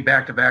they have any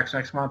back-to-backs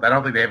next month? I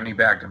don't think they have any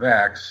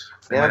back-to-backs.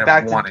 They have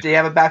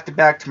a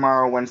back-to-back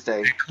tomorrow,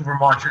 Wednesday. Vancouver,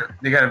 Montreal.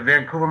 They got a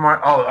Vancouver.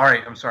 Oh, all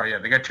right. I'm sorry. Yeah,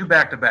 they got 2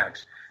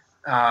 back-to-backs.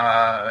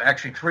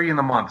 Actually, 3 in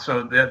the month.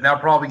 So they'll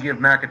probably give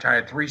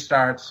McIntyre 3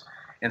 starts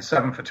and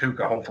 7 for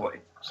Tuukka, hopefully.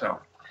 So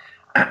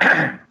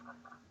I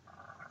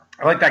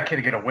like that kid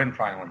to get a win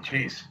finally.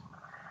 Jeez,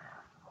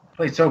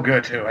 played so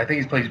good too. I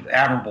think he's played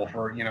admirable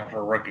for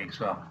a rookie.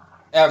 So.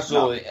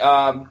 Absolutely.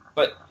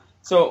 But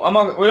so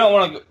we don't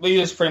want to. We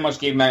just pretty much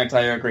gave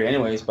McIntyre a grade,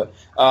 anyways. But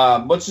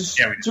let's just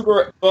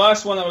the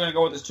last one that we're going to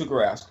go with is Tuukka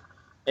Rask,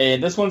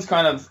 and this one's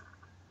kind of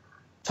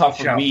tough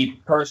for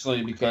me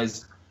personally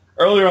because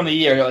earlier in the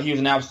year he was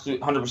an absolute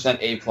 100%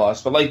 A+.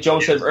 But like Joe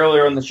said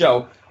earlier in the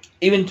show,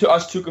 even to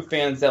us Tuukka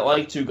fans that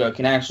like Tuukka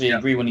can actually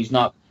agree when he's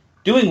not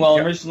doing well,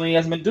 and recently he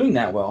hasn't been doing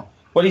that well.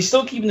 But he's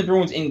still keeping the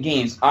Bruins in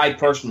games, I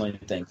personally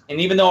think. And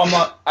even though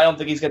I don't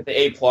think he's got the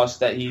A+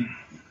 that he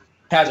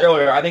has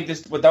earlier. I think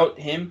this without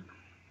him,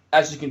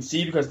 as you can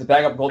see, because the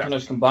backup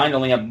goaltenders combined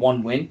only have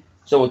 1 win.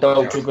 So without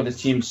Tuukka,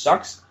 this team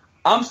sucks.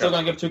 I'm still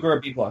going to give Tuukka a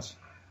B+.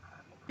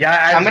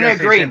 Yeah, I'm going to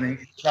agree.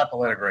 It's not the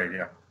letter grade,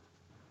 yeah.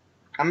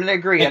 I'm going to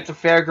agree. That's a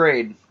fair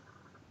grade.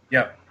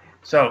 Yep.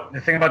 So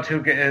the thing about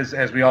Tuukka is,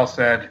 as we all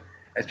said,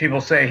 as people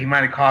say, he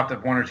might have copped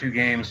up 1 or 2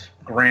 games,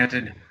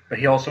 granted, but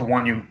he also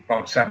won you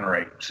about 7 or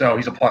 8. So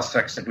he's a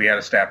 +6 if we had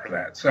a stat for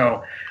that.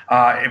 So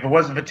if it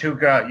wasn't for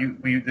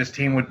Tuukka, this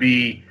team would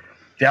be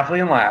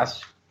definitely in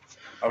last,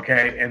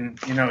 okay? And,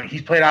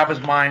 he's played off his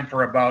mind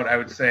for about, I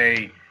would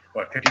say,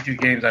 52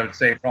 games, I would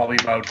say probably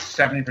about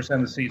 70%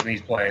 of the season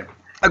he's played.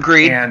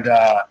 Agreed. And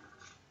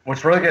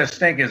what's really going to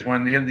stink is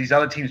when the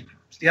other teams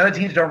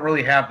don't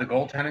really have the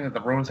goaltending that the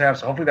Bruins have,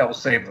 so hopefully that will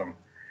save them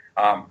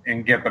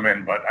and get them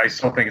in. But I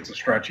still think it's a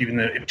stretch. Even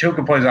if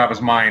Tuukka plays off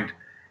his mind,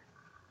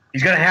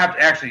 he's going to have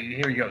to – actually,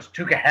 here he goes.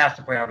 Tuukka has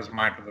to play off his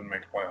mind for them to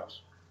make the playoffs.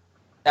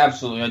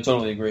 Absolutely. I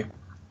totally agree.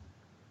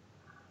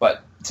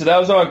 But so that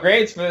was our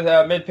grades for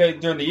the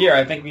mid-period during the year.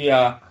 I think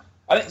I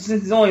think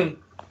since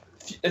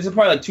it's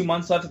probably 2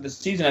 months left of the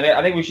season,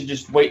 I think we should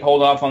just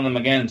hold off on them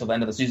again until the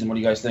end of the season. What do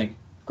you guys think?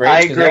 Grades? I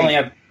agree.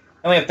 They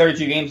only have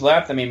 32 games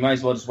left. I mean, might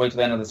as well just wait till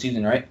the end of the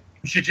season, right?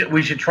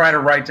 We should try to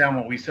write down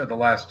what we said the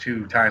last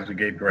 2 times we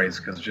gave grades,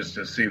 because just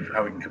to see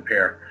how we can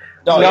compare.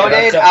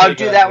 Noted. I'll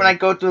do that when I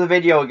go through the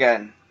video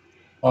again.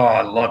 Oh,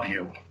 I love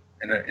you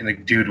in a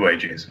dude way,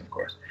 Jason, of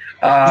course.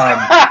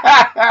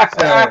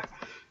 So.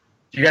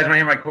 Do you guys want to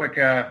hear my quick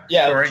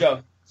story?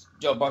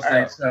 Joe, bust it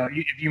out. So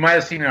you might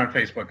have seen it on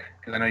Facebook,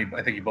 because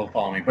I think you both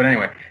follow me. But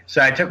anyway,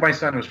 so I took my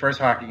son to his first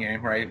hockey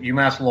game, right?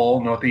 UMass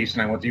Lowell, Northeast,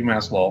 and I went to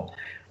UMass Lowell.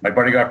 My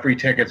buddy got free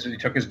tickets, and he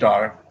took his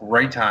daughter.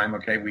 Great time,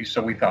 okay? We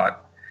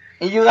thought.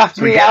 And you left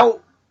me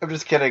out? I'm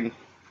just kidding.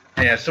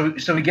 Yeah, so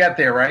we get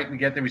there, right? We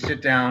get there, we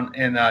sit down,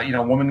 and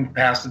a woman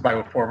passes by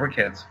with 4 of her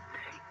kids.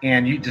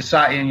 and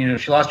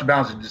she lost her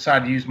balance and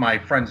decided to use my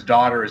friend's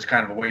daughter as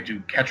kind of a way to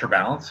catch her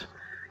balance.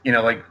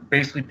 Like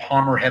basically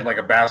palm her head like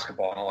a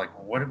basketball. And I'm like,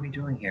 what are we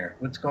doing here?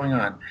 What's going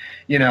on?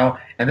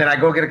 And then I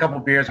go get a couple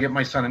of beers, get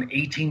my son an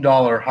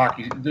 $18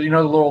 hockey, the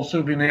little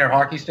souvenir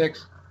hockey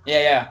sticks?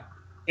 Yeah.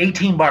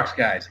 $18,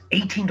 guys.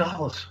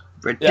 $18.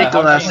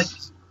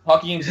 Ridiculous.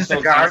 Hockey games is are this so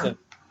a garden? expensive.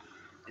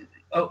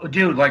 Oh,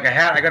 dude, like a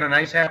hat. I got a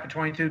nice hat for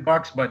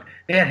 $22, but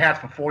they had hats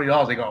for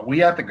 $40. They go, are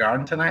we at the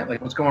garden tonight?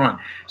 Like, what's going on?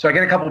 So I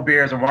get a couple of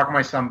beers. I'm walking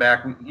my son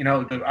back.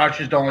 The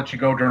ushers don't let you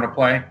go during a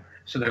play,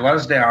 so they let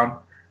us down.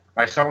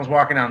 My son was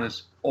walking down.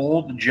 This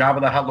old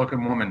Jabba the Hutt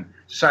looking woman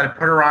decided to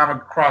put her arm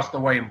across the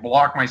way and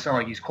block my son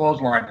like he's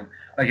clotheslining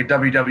like a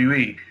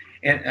WWE.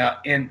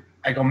 And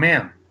I go,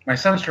 ma'am, my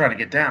son's trying to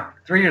get down.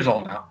 3 years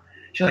old now.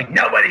 She's like,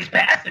 nobody's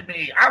passing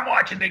me. I'm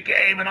watching the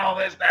game and all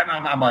this, that.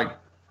 And I'm like,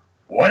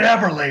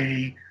 whatever,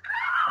 lady.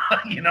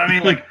 You know what I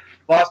mean? Like,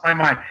 lost my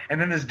mind. And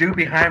then this dude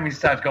behind me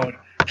starts going,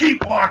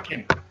 keep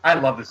walking. I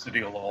love the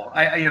city of Lowell.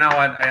 You know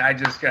what? I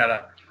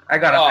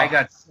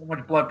got so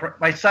much blood.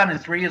 My son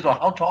is 3 years old.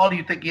 How tall do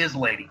you think he is,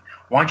 lady?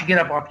 Why don't you get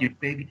up off your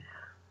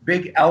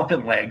big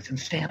elephant legs and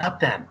stand up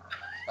then?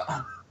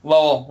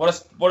 Lowell,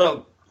 what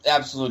a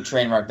absolute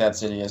train wreck that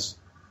city is.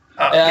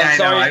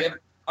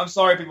 I'm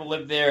sorry people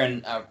live there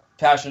and are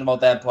passionate about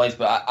that place,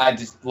 but I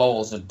just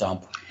Lowell's a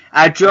dump.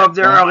 I drove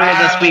there earlier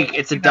this week.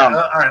 It's a dump.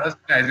 All right, listen,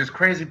 guys. There's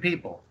crazy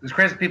people. There's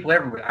crazy people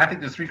everywhere. I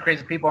think there's 3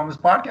 crazy people on this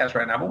podcast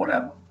right now, but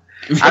whatever.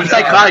 I'm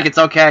psychotic. It's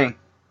okay.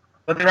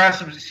 But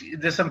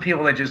there's some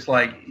people that just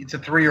like, it's a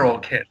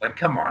 3-year-old kid. Like,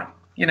 come on.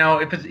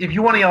 If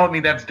you want to yell at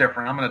me, that's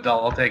different. I'm an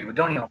adult. I'll take it. But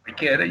don't yell at me,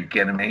 kid. Are you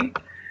kidding me?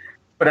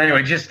 But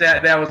anyway, just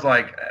that was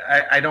like,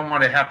 I don't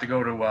want to have to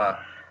go to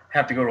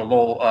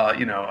Lowell,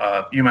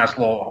 UMass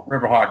Lowell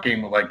Riverhawk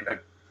game with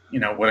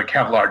with a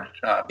Kevlar.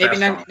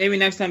 Maybe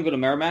next time go to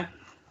Merrimack.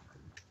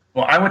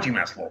 Well, I went to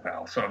UMass Lowell,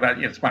 pal, so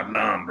it's my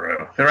numb,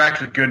 bro. They're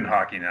actually good in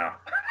hockey now.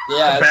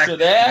 Yeah, that's true.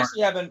 They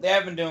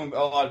have been doing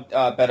a lot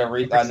better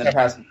in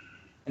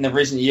the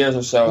recent years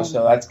or so.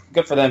 So that's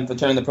good for them for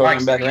turning the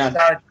program back around.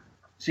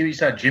 See what you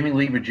saw? Jimmy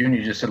Lever Jr.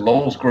 just said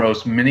Lowell's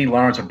gross. Mini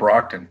Lawrence of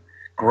Brockton,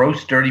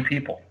 gross, dirty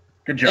people.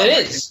 Good job.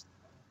 It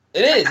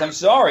is. I'm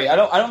sorry. I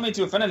don't mean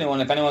to offend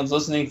anyone if anyone's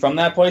listening from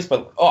that place,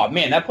 but oh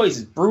man, that place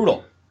is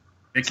brutal.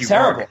 It's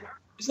terrible.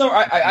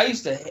 I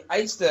used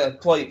to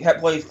play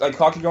like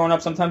hockey growing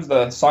up. Sometimes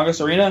the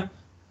Songus Arena,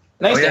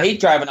 and I used to hate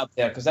driving up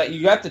there because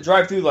you have to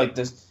drive through like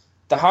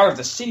the heart of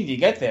the city to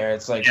get there.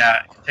 It's like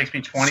it takes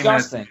me 20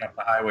 minutes to get up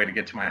the highway to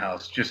get to my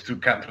house just to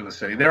cut through the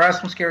city. There are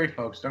some scary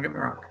folks. Don't get me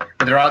wrong,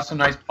 but there are some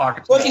nice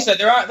pockets. Like you said,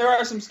 there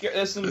are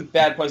some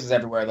bad places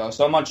everywhere though.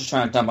 So I'm not just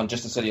trying to dump on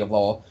just the city of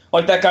Lowell.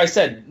 Like that guy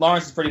said,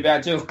 Lawrence is pretty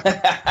bad too.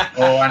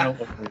 Oh, I know.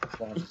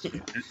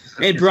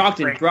 Hey,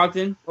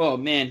 Brockton. Oh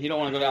man, you don't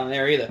want to go down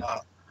there either.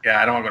 Yeah,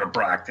 I don't want to go to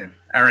Brockton.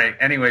 All right.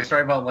 Anyway,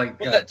 sorry about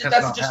that's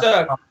just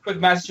a quick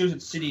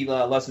Massachusetts city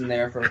lesson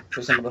there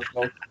for some of the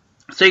folks.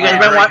 So you guys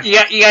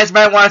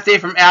might want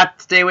to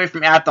stay away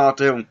from Athol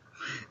too.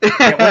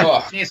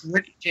 Jason,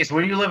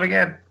 where do you live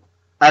again?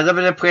 I live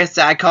in a place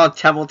that I call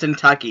Templeton,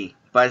 Kentucky,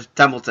 but it's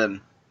Templeton.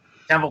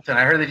 Templeton.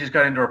 I heard they just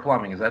got indoor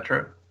plumbing. Is that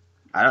true?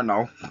 I don't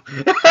know.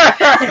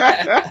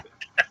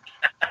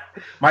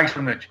 Mike's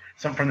from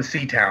the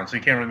sea town, so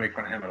you can't really make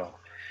fun of him at all.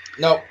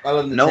 Nope, I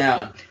live in the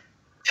town.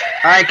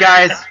 All right,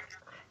 guys.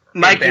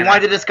 Mike, you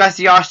wanted to discuss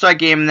the All-Star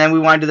game, and then we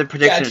want to do the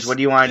predictions. What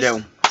do you want to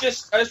do? I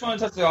just want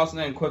to touch the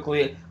All-Star game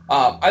quickly.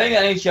 I think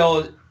the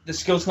NHL, the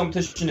skills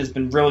competition has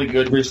been really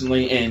good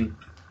recently, and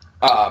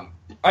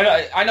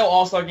I know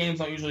All-Star games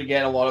don't usually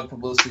get a lot of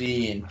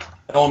publicity, and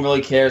no one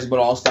really cares about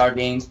All-Star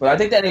games, but I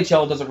think the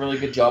NHL does a really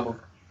good job of,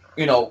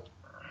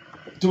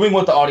 doing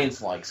what the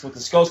audience likes with the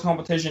skills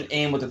competition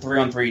and with the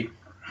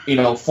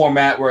 3-on-3,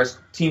 format, whereas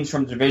teams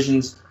from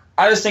divisions.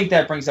 I just think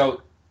that brings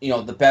out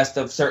the best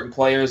of certain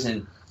players,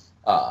 and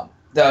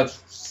the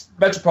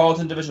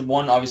Metropolitan Division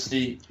 1,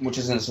 obviously, which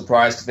isn't a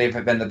surprise because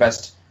they've been the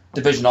best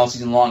division all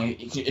season long,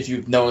 if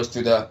you've noticed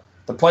through the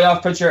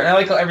playoff picture. And I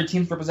like how every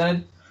team's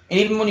represented. And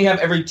even when you have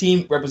every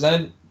team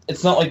represented,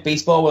 it's not like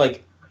baseball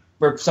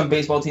where some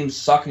baseball teams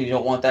suck and you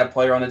don't want that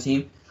player on the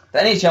team. The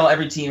NHL,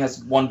 every team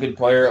has one good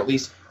player, at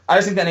least. I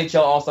just think the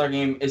NHL All-Star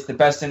Game is the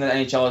best thing that the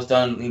NHL has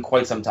done in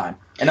quite some time.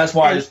 And that's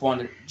why I just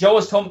wanted – Joe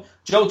told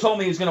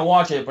me he was going to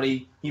watch it, but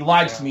he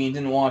lied to me and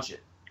didn't watch it.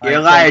 You're a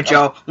liar,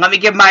 Joe. Let me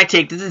give my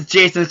take. This is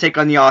Jason's take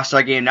on the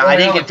All-Star Game. Now, I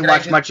didn't get to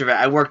watch much of it.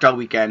 I worked all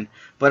weekend.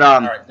 But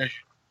all right,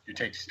 your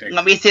take stinks.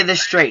 Let me say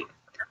this straight.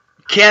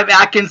 Cam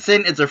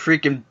Atkinson is a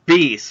freaking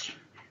beast.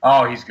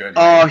 Oh, he's good.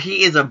 Oh,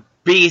 he is a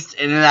beast.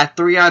 And then that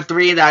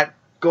 3-on-3, that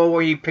goal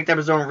where he picked up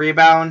his own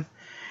rebound,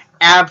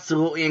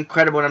 absolutely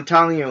incredible. And I'm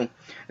telling you,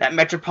 that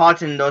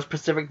Metropolitan, those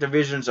Pacific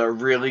divisions are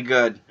really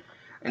good.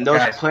 And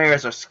those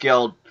players are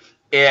skilled.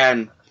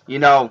 And,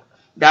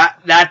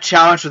 that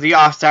challenge with the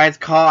offsides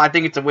call, I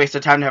think it's a waste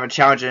of time to have a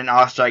challenge in an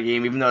All-Star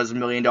game, even though there's $1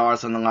 million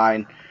on the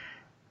line.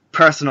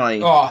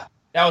 Personally. Oh,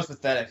 that was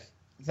pathetic.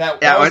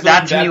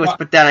 That to me was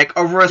pathetic.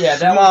 Over a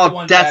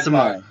small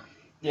decimal.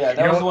 Yeah,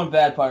 that was the one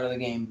bad part of the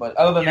game. But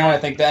other than that, I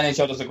think the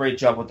NHL does a great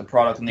job with the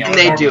product and the And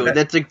they do.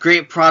 That's a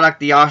great product.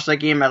 The All-Star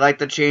game, I like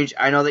the change.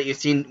 I know that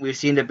we've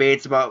seen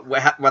debates about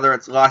whether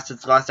it's lost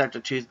after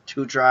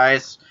two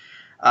tries.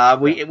 I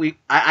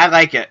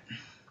like it.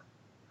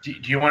 Do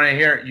you want to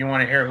hear? You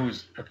want to hear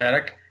who's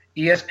pathetic?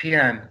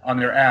 ESPN on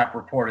their app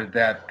reported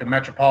that the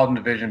Metropolitan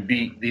Division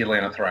beat the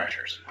Atlanta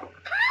Thrashers.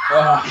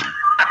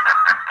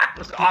 It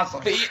was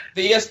awesome.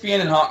 The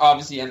ESPN and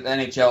obviously the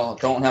NHL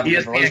don't have a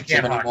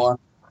relationship anymore.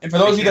 And for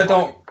those of you that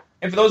don't,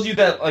 and for those of you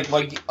that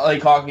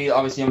like hockey,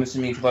 obviously I'm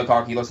assuming if you like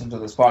hockey, listen to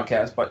this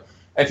podcast. But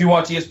if you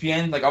watch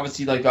ESPN, like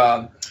obviously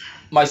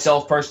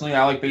myself personally,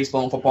 I like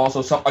baseball and football,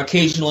 so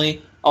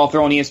occasionally I'll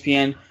throw on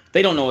ESPN.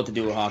 They don't know what to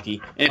do with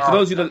hockey. And for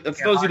those of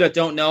you that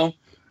don't know,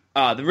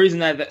 the reason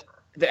that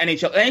the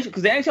NHL,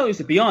 because the NHL used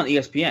to be on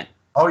ESPN.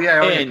 Oh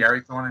yeah,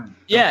 Gary Thorne.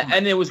 Yeah,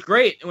 and it was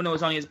great when it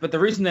was on ESPN. But the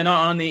reason they're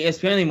not on the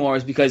ESPN anymore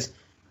is because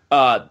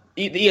the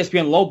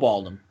ESPN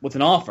lowballed them with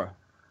an offer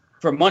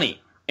for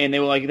money, and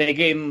they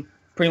gave them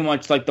pretty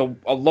much like a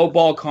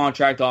lowball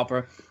contract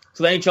offer.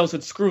 So the NHL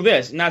said, "Screw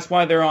this," and that's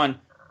why they're on.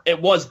 It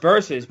was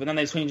Versus, but then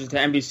they changed it to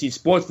NBC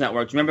Sports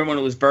Network. Remember when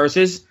it was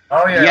Versus?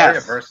 Oh yeah, yes. Yeah,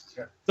 Versus.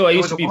 Yeah. So it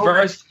used to be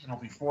Versus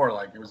before,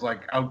 like it was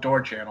like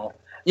outdoor channel.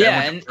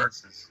 Yeah,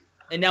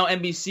 and now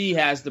NBC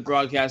has the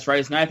broadcast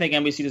rights, and I think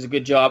NBC does a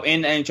good job,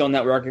 and the NHL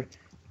Network,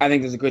 I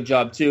think does a good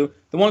job too.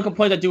 The one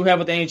complaint I do have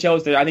with the NHL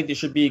is that I think there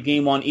should be a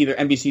game on either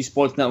NBC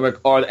Sports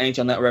Network or the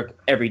NHL Network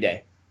every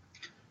day.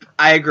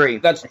 I agree.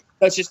 That's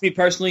just me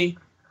personally.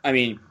 I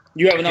mean,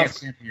 you have enough.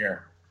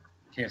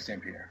 Can't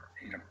stand Pierre.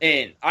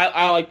 And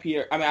I like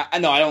Pierre. I mean,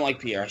 I don't like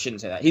Pierre. I shouldn't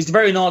say that. He's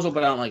very knowledgeable,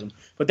 but I don't like him.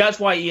 But that's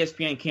why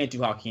ESPN can't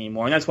do hockey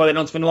anymore, and that's why they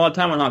don't spend a lot of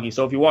time on hockey.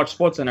 So if you watch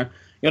SportsCenter,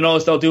 you'll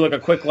notice they'll do like a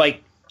quick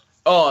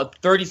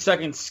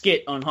 30-second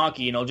skit on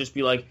hockey, and it'll just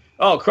be like,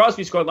 "Oh,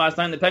 Crosby scored last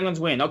night, and the Penguins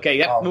win."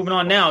 Okay, moving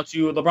on now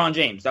to LeBron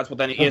James. That's what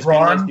the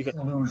ESPN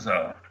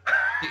does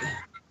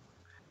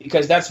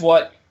because that's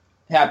what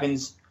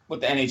happens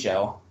with the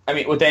NHL. I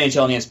mean, with the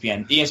NHL and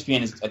ESPN.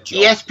 ESPN is a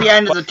joke.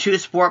 ESPN is a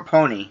two-sport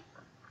pony.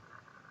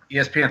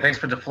 ESPN, thanks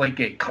for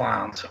Deflategate,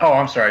 clowns. Oh,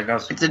 I'm sorry.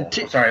 It's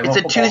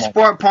a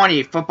two-sport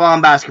pony, football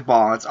and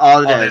basketball. That's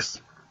all it is.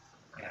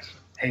 Yes.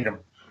 Hate them.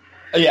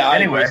 Yeah,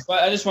 anyway.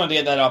 I just wanted to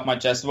get that off my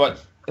chest. The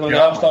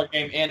All-Star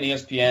game and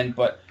ESPN.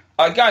 But,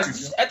 guys,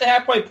 just at the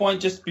halfway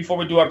point, just before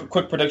we do our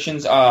quick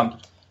predictions, I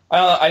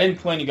didn't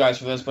plan you guys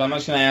for this, but I'm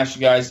just going to ask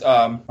you guys,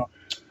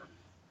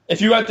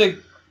 if you had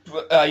to,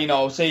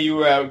 say you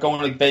were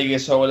going to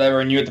Vegas or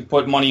whatever, and you had to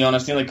put money on a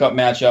Stanley Cup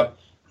matchup,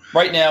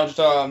 right now, just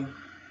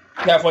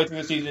halfway through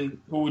the season,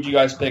 who would you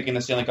guys pick in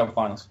the Stanley Cup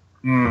Finals?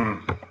 I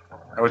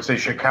would say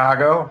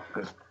Chicago,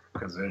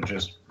 because they're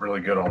just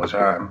really good all the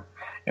time.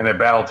 And they're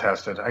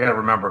battle-tested. I got to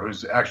remember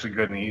who's actually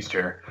good in the East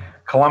here.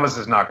 Columbus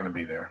is not going to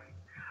be there.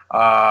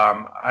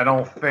 I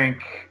don't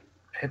think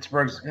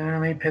Pittsburgh's –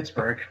 maybe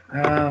Pittsburgh.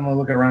 We'll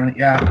look around.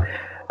 Yeah.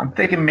 I'm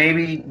thinking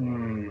maybe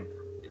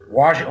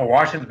Washington.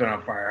 Washington's been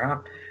on fire, huh?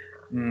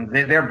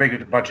 They're a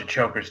big bunch of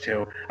chokers,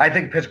 too. I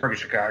think Pittsburgh or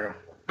Chicago.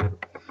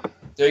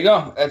 There you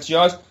go. That's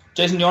yours.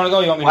 Jason, do you want to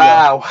go? You want me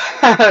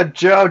to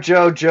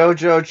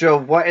go? Joe,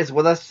 what is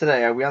with us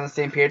today? Are we on the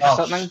same page or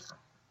something?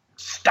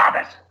 Stop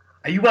it.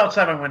 Are you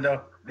outside my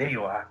window? There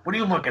you are. What are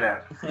you looking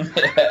at?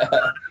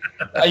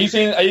 Are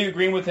you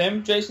agreeing with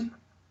him, Jason?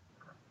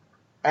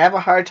 I have a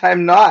hard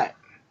time not.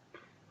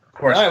 Of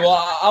course. All right,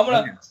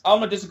 well, I'm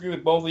gonna disagree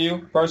with both of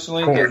you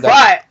personally. Cool.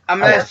 But I'm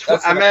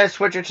gonna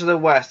switch it to the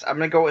West. I'm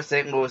gonna go with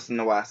St. Louis in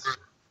the West.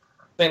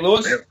 St.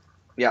 Louis?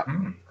 Yeah.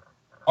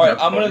 All right,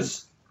 I'm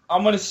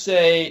gonna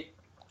say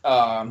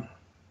I'm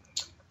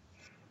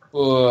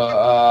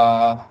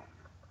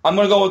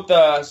going to go with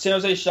the San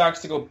Jose Sharks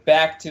to go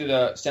back to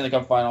the Stanley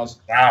Cup Finals.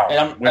 Wow. And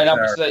I'm going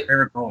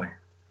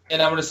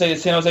to say the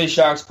San Jose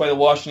Sharks play the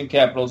Washington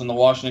Capitals, and the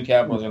Washington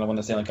Capitals are going to win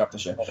the Stanley Cup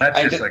this year. Well,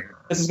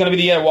 this is going to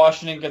be the year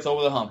Washington gets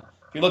over the hump.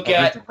 If you look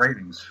at the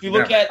ratings. If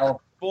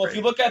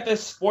you look at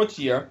this sports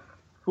year,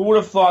 who would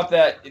have thought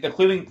that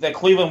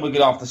Cleveland would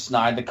get off the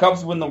snide, the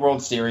Cubs win the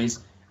World Series,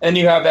 and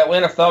you have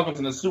Atlanta Falcons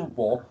in the Super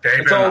Bowl.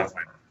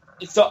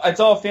 It's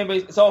all fan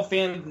base. It's all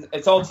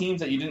teams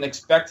that you didn't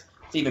expect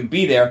to even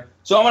be there.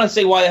 So I'm going to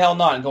say why the hell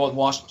not and go with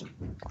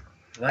Washington.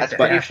 That's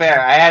pretty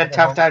fair. I had a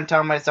tough time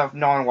telling myself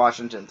no on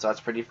Washington, so that's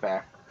pretty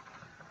fair.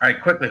 All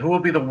right, quickly, who will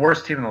be the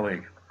worst team in the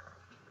league?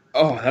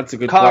 Oh, that's a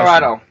good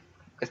Colorado. question.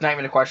 It's not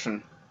even a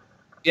question.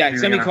 Yeah,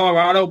 it's going to be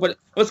Colorado, but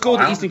let's go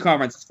with the Eastern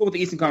Conference. Let's go with the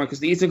Eastern Conference because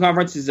the Eastern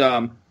Conference is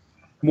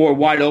more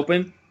wide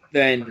open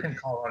than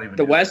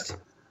the West.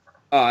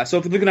 So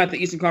if you're looking at the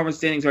Eastern Conference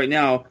standings right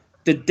now,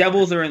 the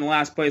Devils are in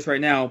last place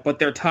right now, but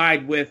they're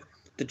tied with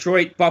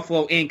Detroit,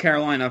 Buffalo, and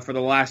Carolina for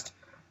the last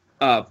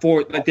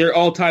four. Like they're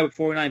all tied with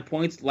 49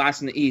 points, last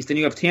in the East. Then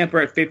you have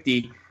Tampa at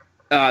 50,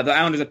 the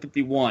Islanders at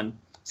 51.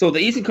 So the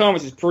Eastern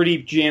Conference is pretty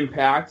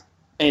jam-packed.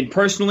 And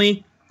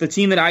personally, the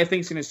team that I think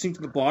is going to sink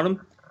to the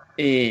bottom,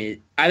 I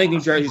think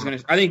New Jersey's going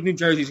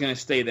to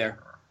stay there.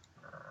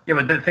 Yeah,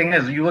 but the thing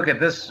is, you look at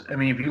this. I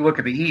mean, if you look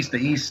at the East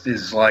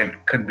is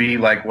could be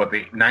like what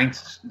the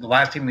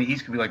last team in the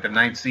East could be like the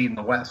 9th seed in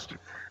the West.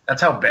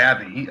 That's how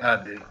bad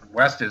the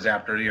West is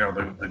after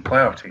the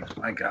playoff teams.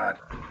 My God,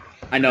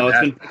 I know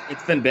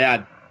it's been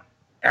bad.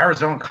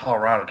 Arizona,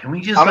 Colorado. Can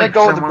we just? I'm gonna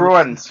go with the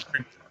Bruins.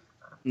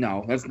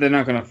 No, they're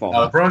not going to fall.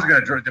 The Bruins are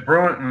going to the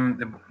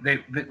Bruins.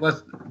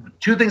 Let's.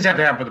 Two things have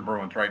to happen for the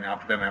Bruins right now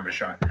for them to have a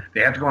shot.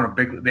 They have to go on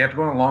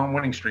a long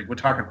winning streak. We're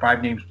talking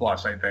 5 games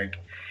plus, I think,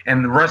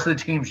 and the rest of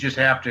the teams just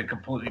have to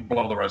completely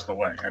blow the rest of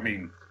the way. I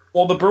mean,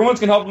 well, the Bruins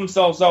can help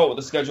themselves out with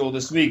the schedule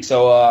this week.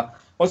 So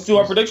let's do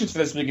our predictions for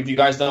this week, if you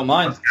guys don't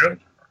mind.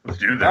 Let's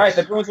do this. All right,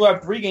 the Bruins will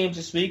have 3 games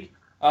this week.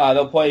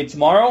 They'll play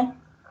tomorrow.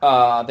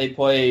 They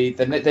play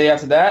the day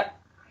after that,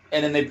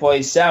 and then they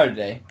play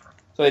Saturday.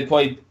 So they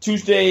play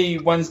Tuesday,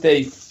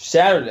 Wednesday,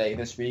 Saturday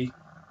this week.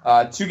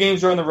 2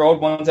 games are on the road.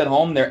 One's at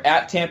home. They're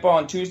at Tampa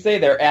on Tuesday.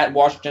 They're at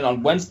Washington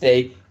on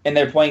Wednesday, and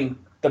they're playing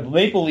the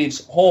Maple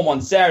Leafs home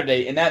on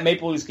Saturday. And that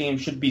Maple Leafs game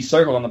should be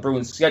circled on the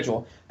Bruins'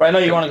 schedule. But I know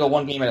you want to go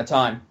 1 game at a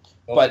time.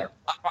 But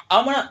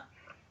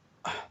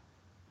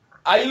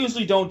I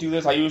usually don't do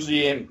this.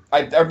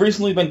 I've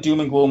recently been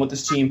doom and gloom with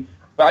this team,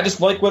 but I just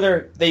like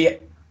whether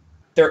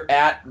they're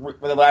at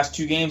for the last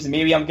 2 games, and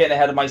maybe I'm getting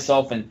ahead of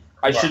myself, and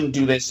I shouldn't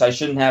do this. I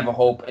shouldn't have a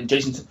hope. And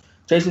Jason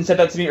said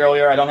that to me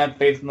earlier. I don't have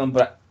faith in them,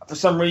 but for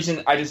some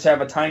reason, I just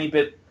have a tiny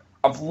bit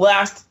of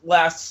last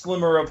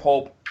slimmer of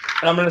hope.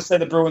 And I'm going to say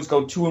the Bruins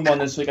go 2-1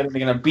 this week. I think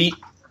they're going to beat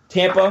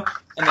Tampa,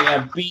 and they're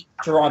going to beat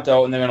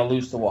Toronto, and they're going to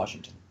lose to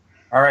Washington.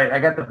 All right, I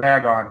got the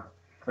bag on.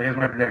 So here's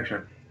my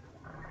prediction.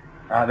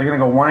 They're going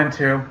to go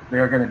 1-2. They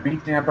are going to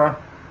beat Tampa.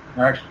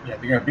 They're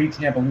going to beat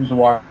Tampa, lose to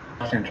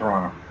Washington,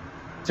 Toronto.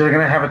 So they're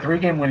going to have a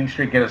 3-game winning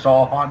streak, get us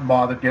all hot and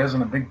bothered, get us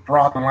in a big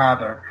froth and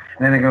lather,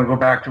 and then they're going to go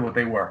back to what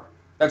they were.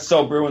 That's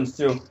so Bruins,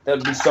 too. That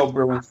would be so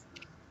Bruins.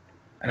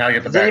 And now you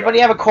get the Does anybody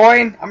have a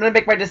coin? I'm going to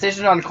make my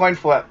decision on coin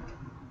flip.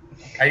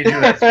 How you do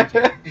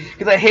that?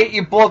 Because I hate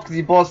you both because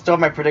you both stole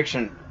my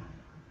prediction.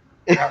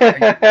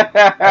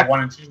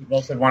 1-2? You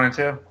both said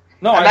 1-2?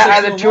 No, I'm I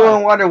either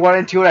 2-1 or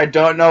 1-2, and I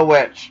don't know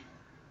which.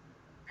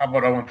 How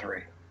about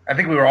 0-3? I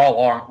think we were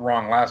all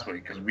wrong last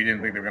week because we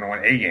didn't think they were going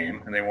to win a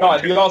game, and they won. No,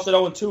 you all said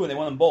 0-2, and they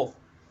won them both.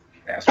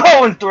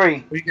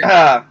 0-3. We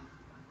got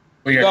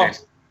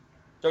Jason.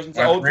 Jason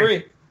said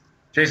 0-3.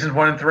 Jason's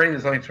 1-3.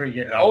 There's only 3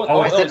 games.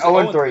 I said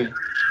 0-3.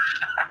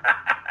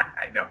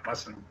 I know,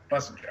 busting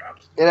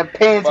chops. It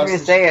pains me to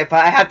say it,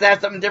 but I have to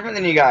have something different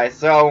than you guys,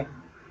 so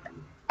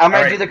I'm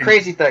going to do the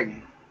crazy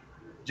thing.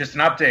 Just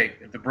an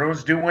update. If the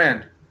Bruins do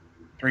win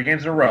 3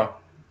 games in a row,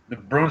 the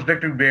Bruins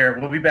Victory Bear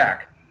will be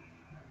back.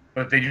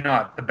 But if they do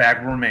not, the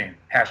bag will remain.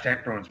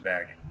 # Bruins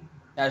bag.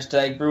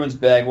 # Bruins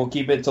bag. We'll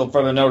keep it until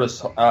further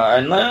notice,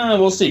 and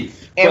we'll see.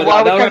 And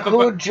while we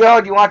conclude,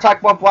 Joe, do you want to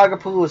talk about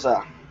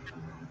Blogapalooza?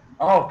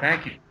 Oh,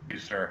 thank you,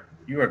 sir.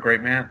 You are a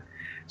great man.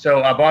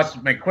 So, Boss,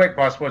 make quick,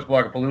 Boss Sports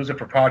Blogapalooza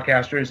for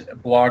podcasters,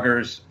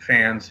 bloggers,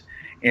 fans,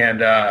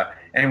 and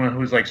anyone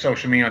who's like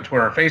social media on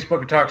Twitter or Facebook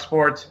and talk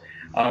sports.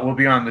 Will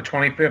be on the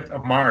 25th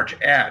of March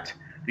at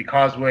the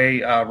Causeway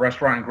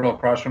Restaurant and Grill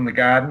across from the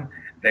Garden.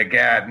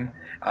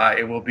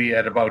 It will be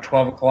at about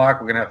 12 o'clock.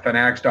 We're going to have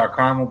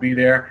fanatics.com will be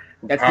there.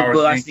 That's the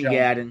Boston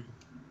Garden.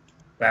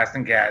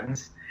 Boston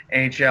Gardens.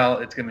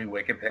 NHL, it's going to be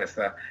wicked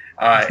pista.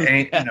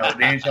 The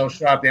NHL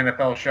shop, the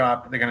NFL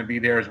shop, they're going to be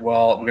there as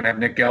well. We're going to have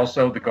Nick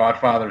Gelso, the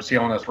godfather of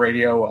CLNS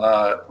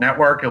Radio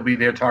Network. He'll be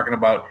there talking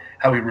about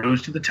how he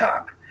rose to the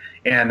top.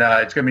 And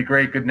it's going to be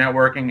great, good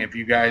networking. If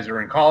you guys are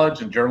in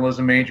college and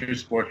journalism majors,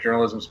 sports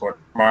journalism,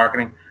 sports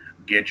marketing,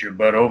 get your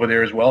butt over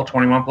there as well,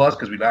 21 plus,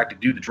 because we like to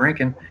do the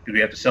drinking, because we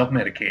have to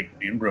self-medicate,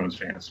 being Bruins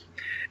fans.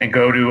 And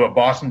go to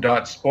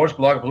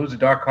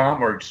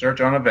boston.sportsblogapalooza.com or search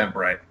on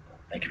Eventbrite.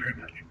 Thank you very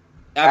much.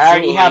 Absolutely. I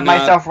already have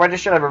myself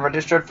registered. I've been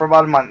registered for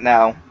about a month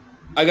now.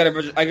 I got to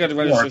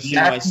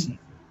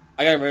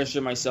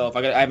register myself.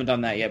 I haven't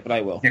done that yet, but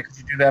I will. Yeah, could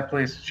you do that,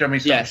 please? Show me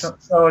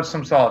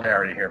some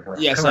solidarity here, bro.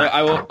 Yes,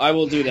 I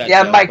will do that.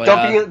 Yeah, Joe, Mike,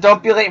 but,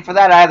 don't be late for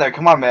that either.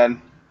 Come on,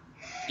 man.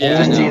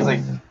 Yeah, Just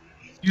teasing.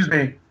 Excuse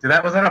me.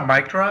 Was that a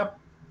mic drop?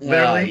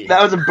 Literally?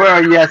 That was a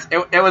burr, yes.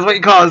 It was what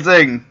you call a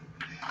zing.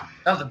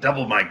 That was a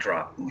double mic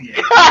drop.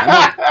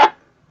 Yeah.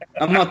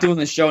 I'm not doing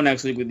the show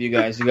next week with you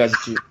guys. You guys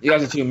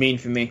are too mean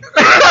for me.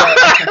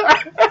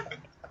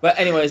 But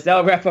anyways,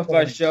 that'll wrap up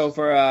our show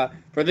for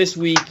this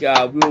week. We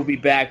will be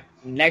back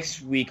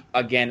next week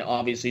again,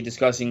 obviously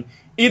discussing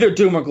either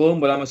doom or gloom,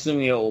 but I'm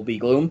assuming it will be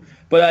gloom.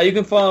 But you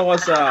can follow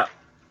us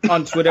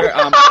on Twitter.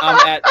 I'm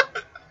at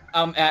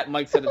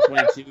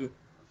Mike722.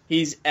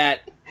 He's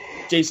at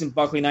Jason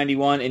Buckley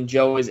 91, and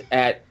Joe is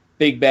at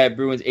Big Bad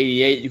Bruins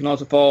 88. You can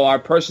also follow our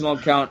personal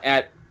account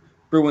at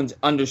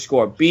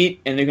Bruins_beat,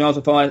 and you can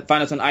also find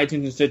us on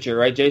iTunes and Stitcher,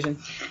 right, Jason?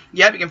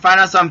 Yep, you can find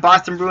us on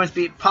Boston Bruins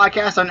Beat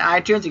Podcast on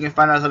iTunes. You can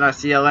find us on our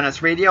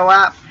CLNS radio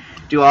app.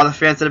 To all the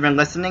fans that have been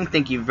listening,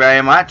 thank you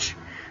very much.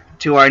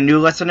 To our new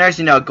listeners,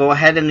 go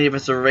ahead and leave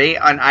us a rate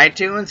on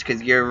iTunes,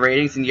 because your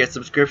ratings and your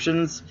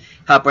subscriptions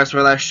help us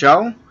with our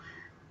show.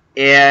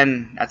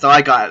 And that's all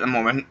I got at the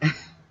moment.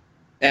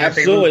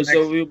 Absolutely.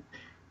 So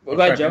go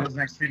ahead, Joe. Those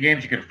next 3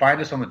 games, you can find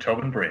us on the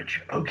Tobin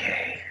Bridge.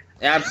 Okay.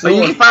 Absolutely.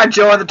 Well, you can find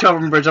Joe on the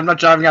Tobin Bridge. I'm not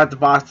driving out to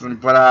Boston,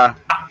 but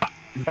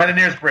By the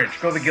nearest bridge.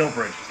 Go to the Gill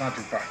Bridge. It's not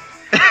too far.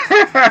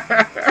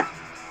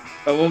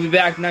 But we'll be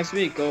back next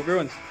week. Go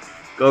Bruins.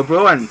 Go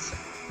Bruins.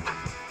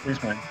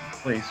 Please, man.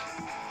 Please.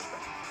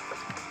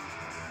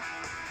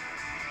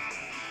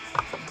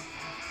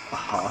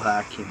 Oh,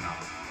 that came out.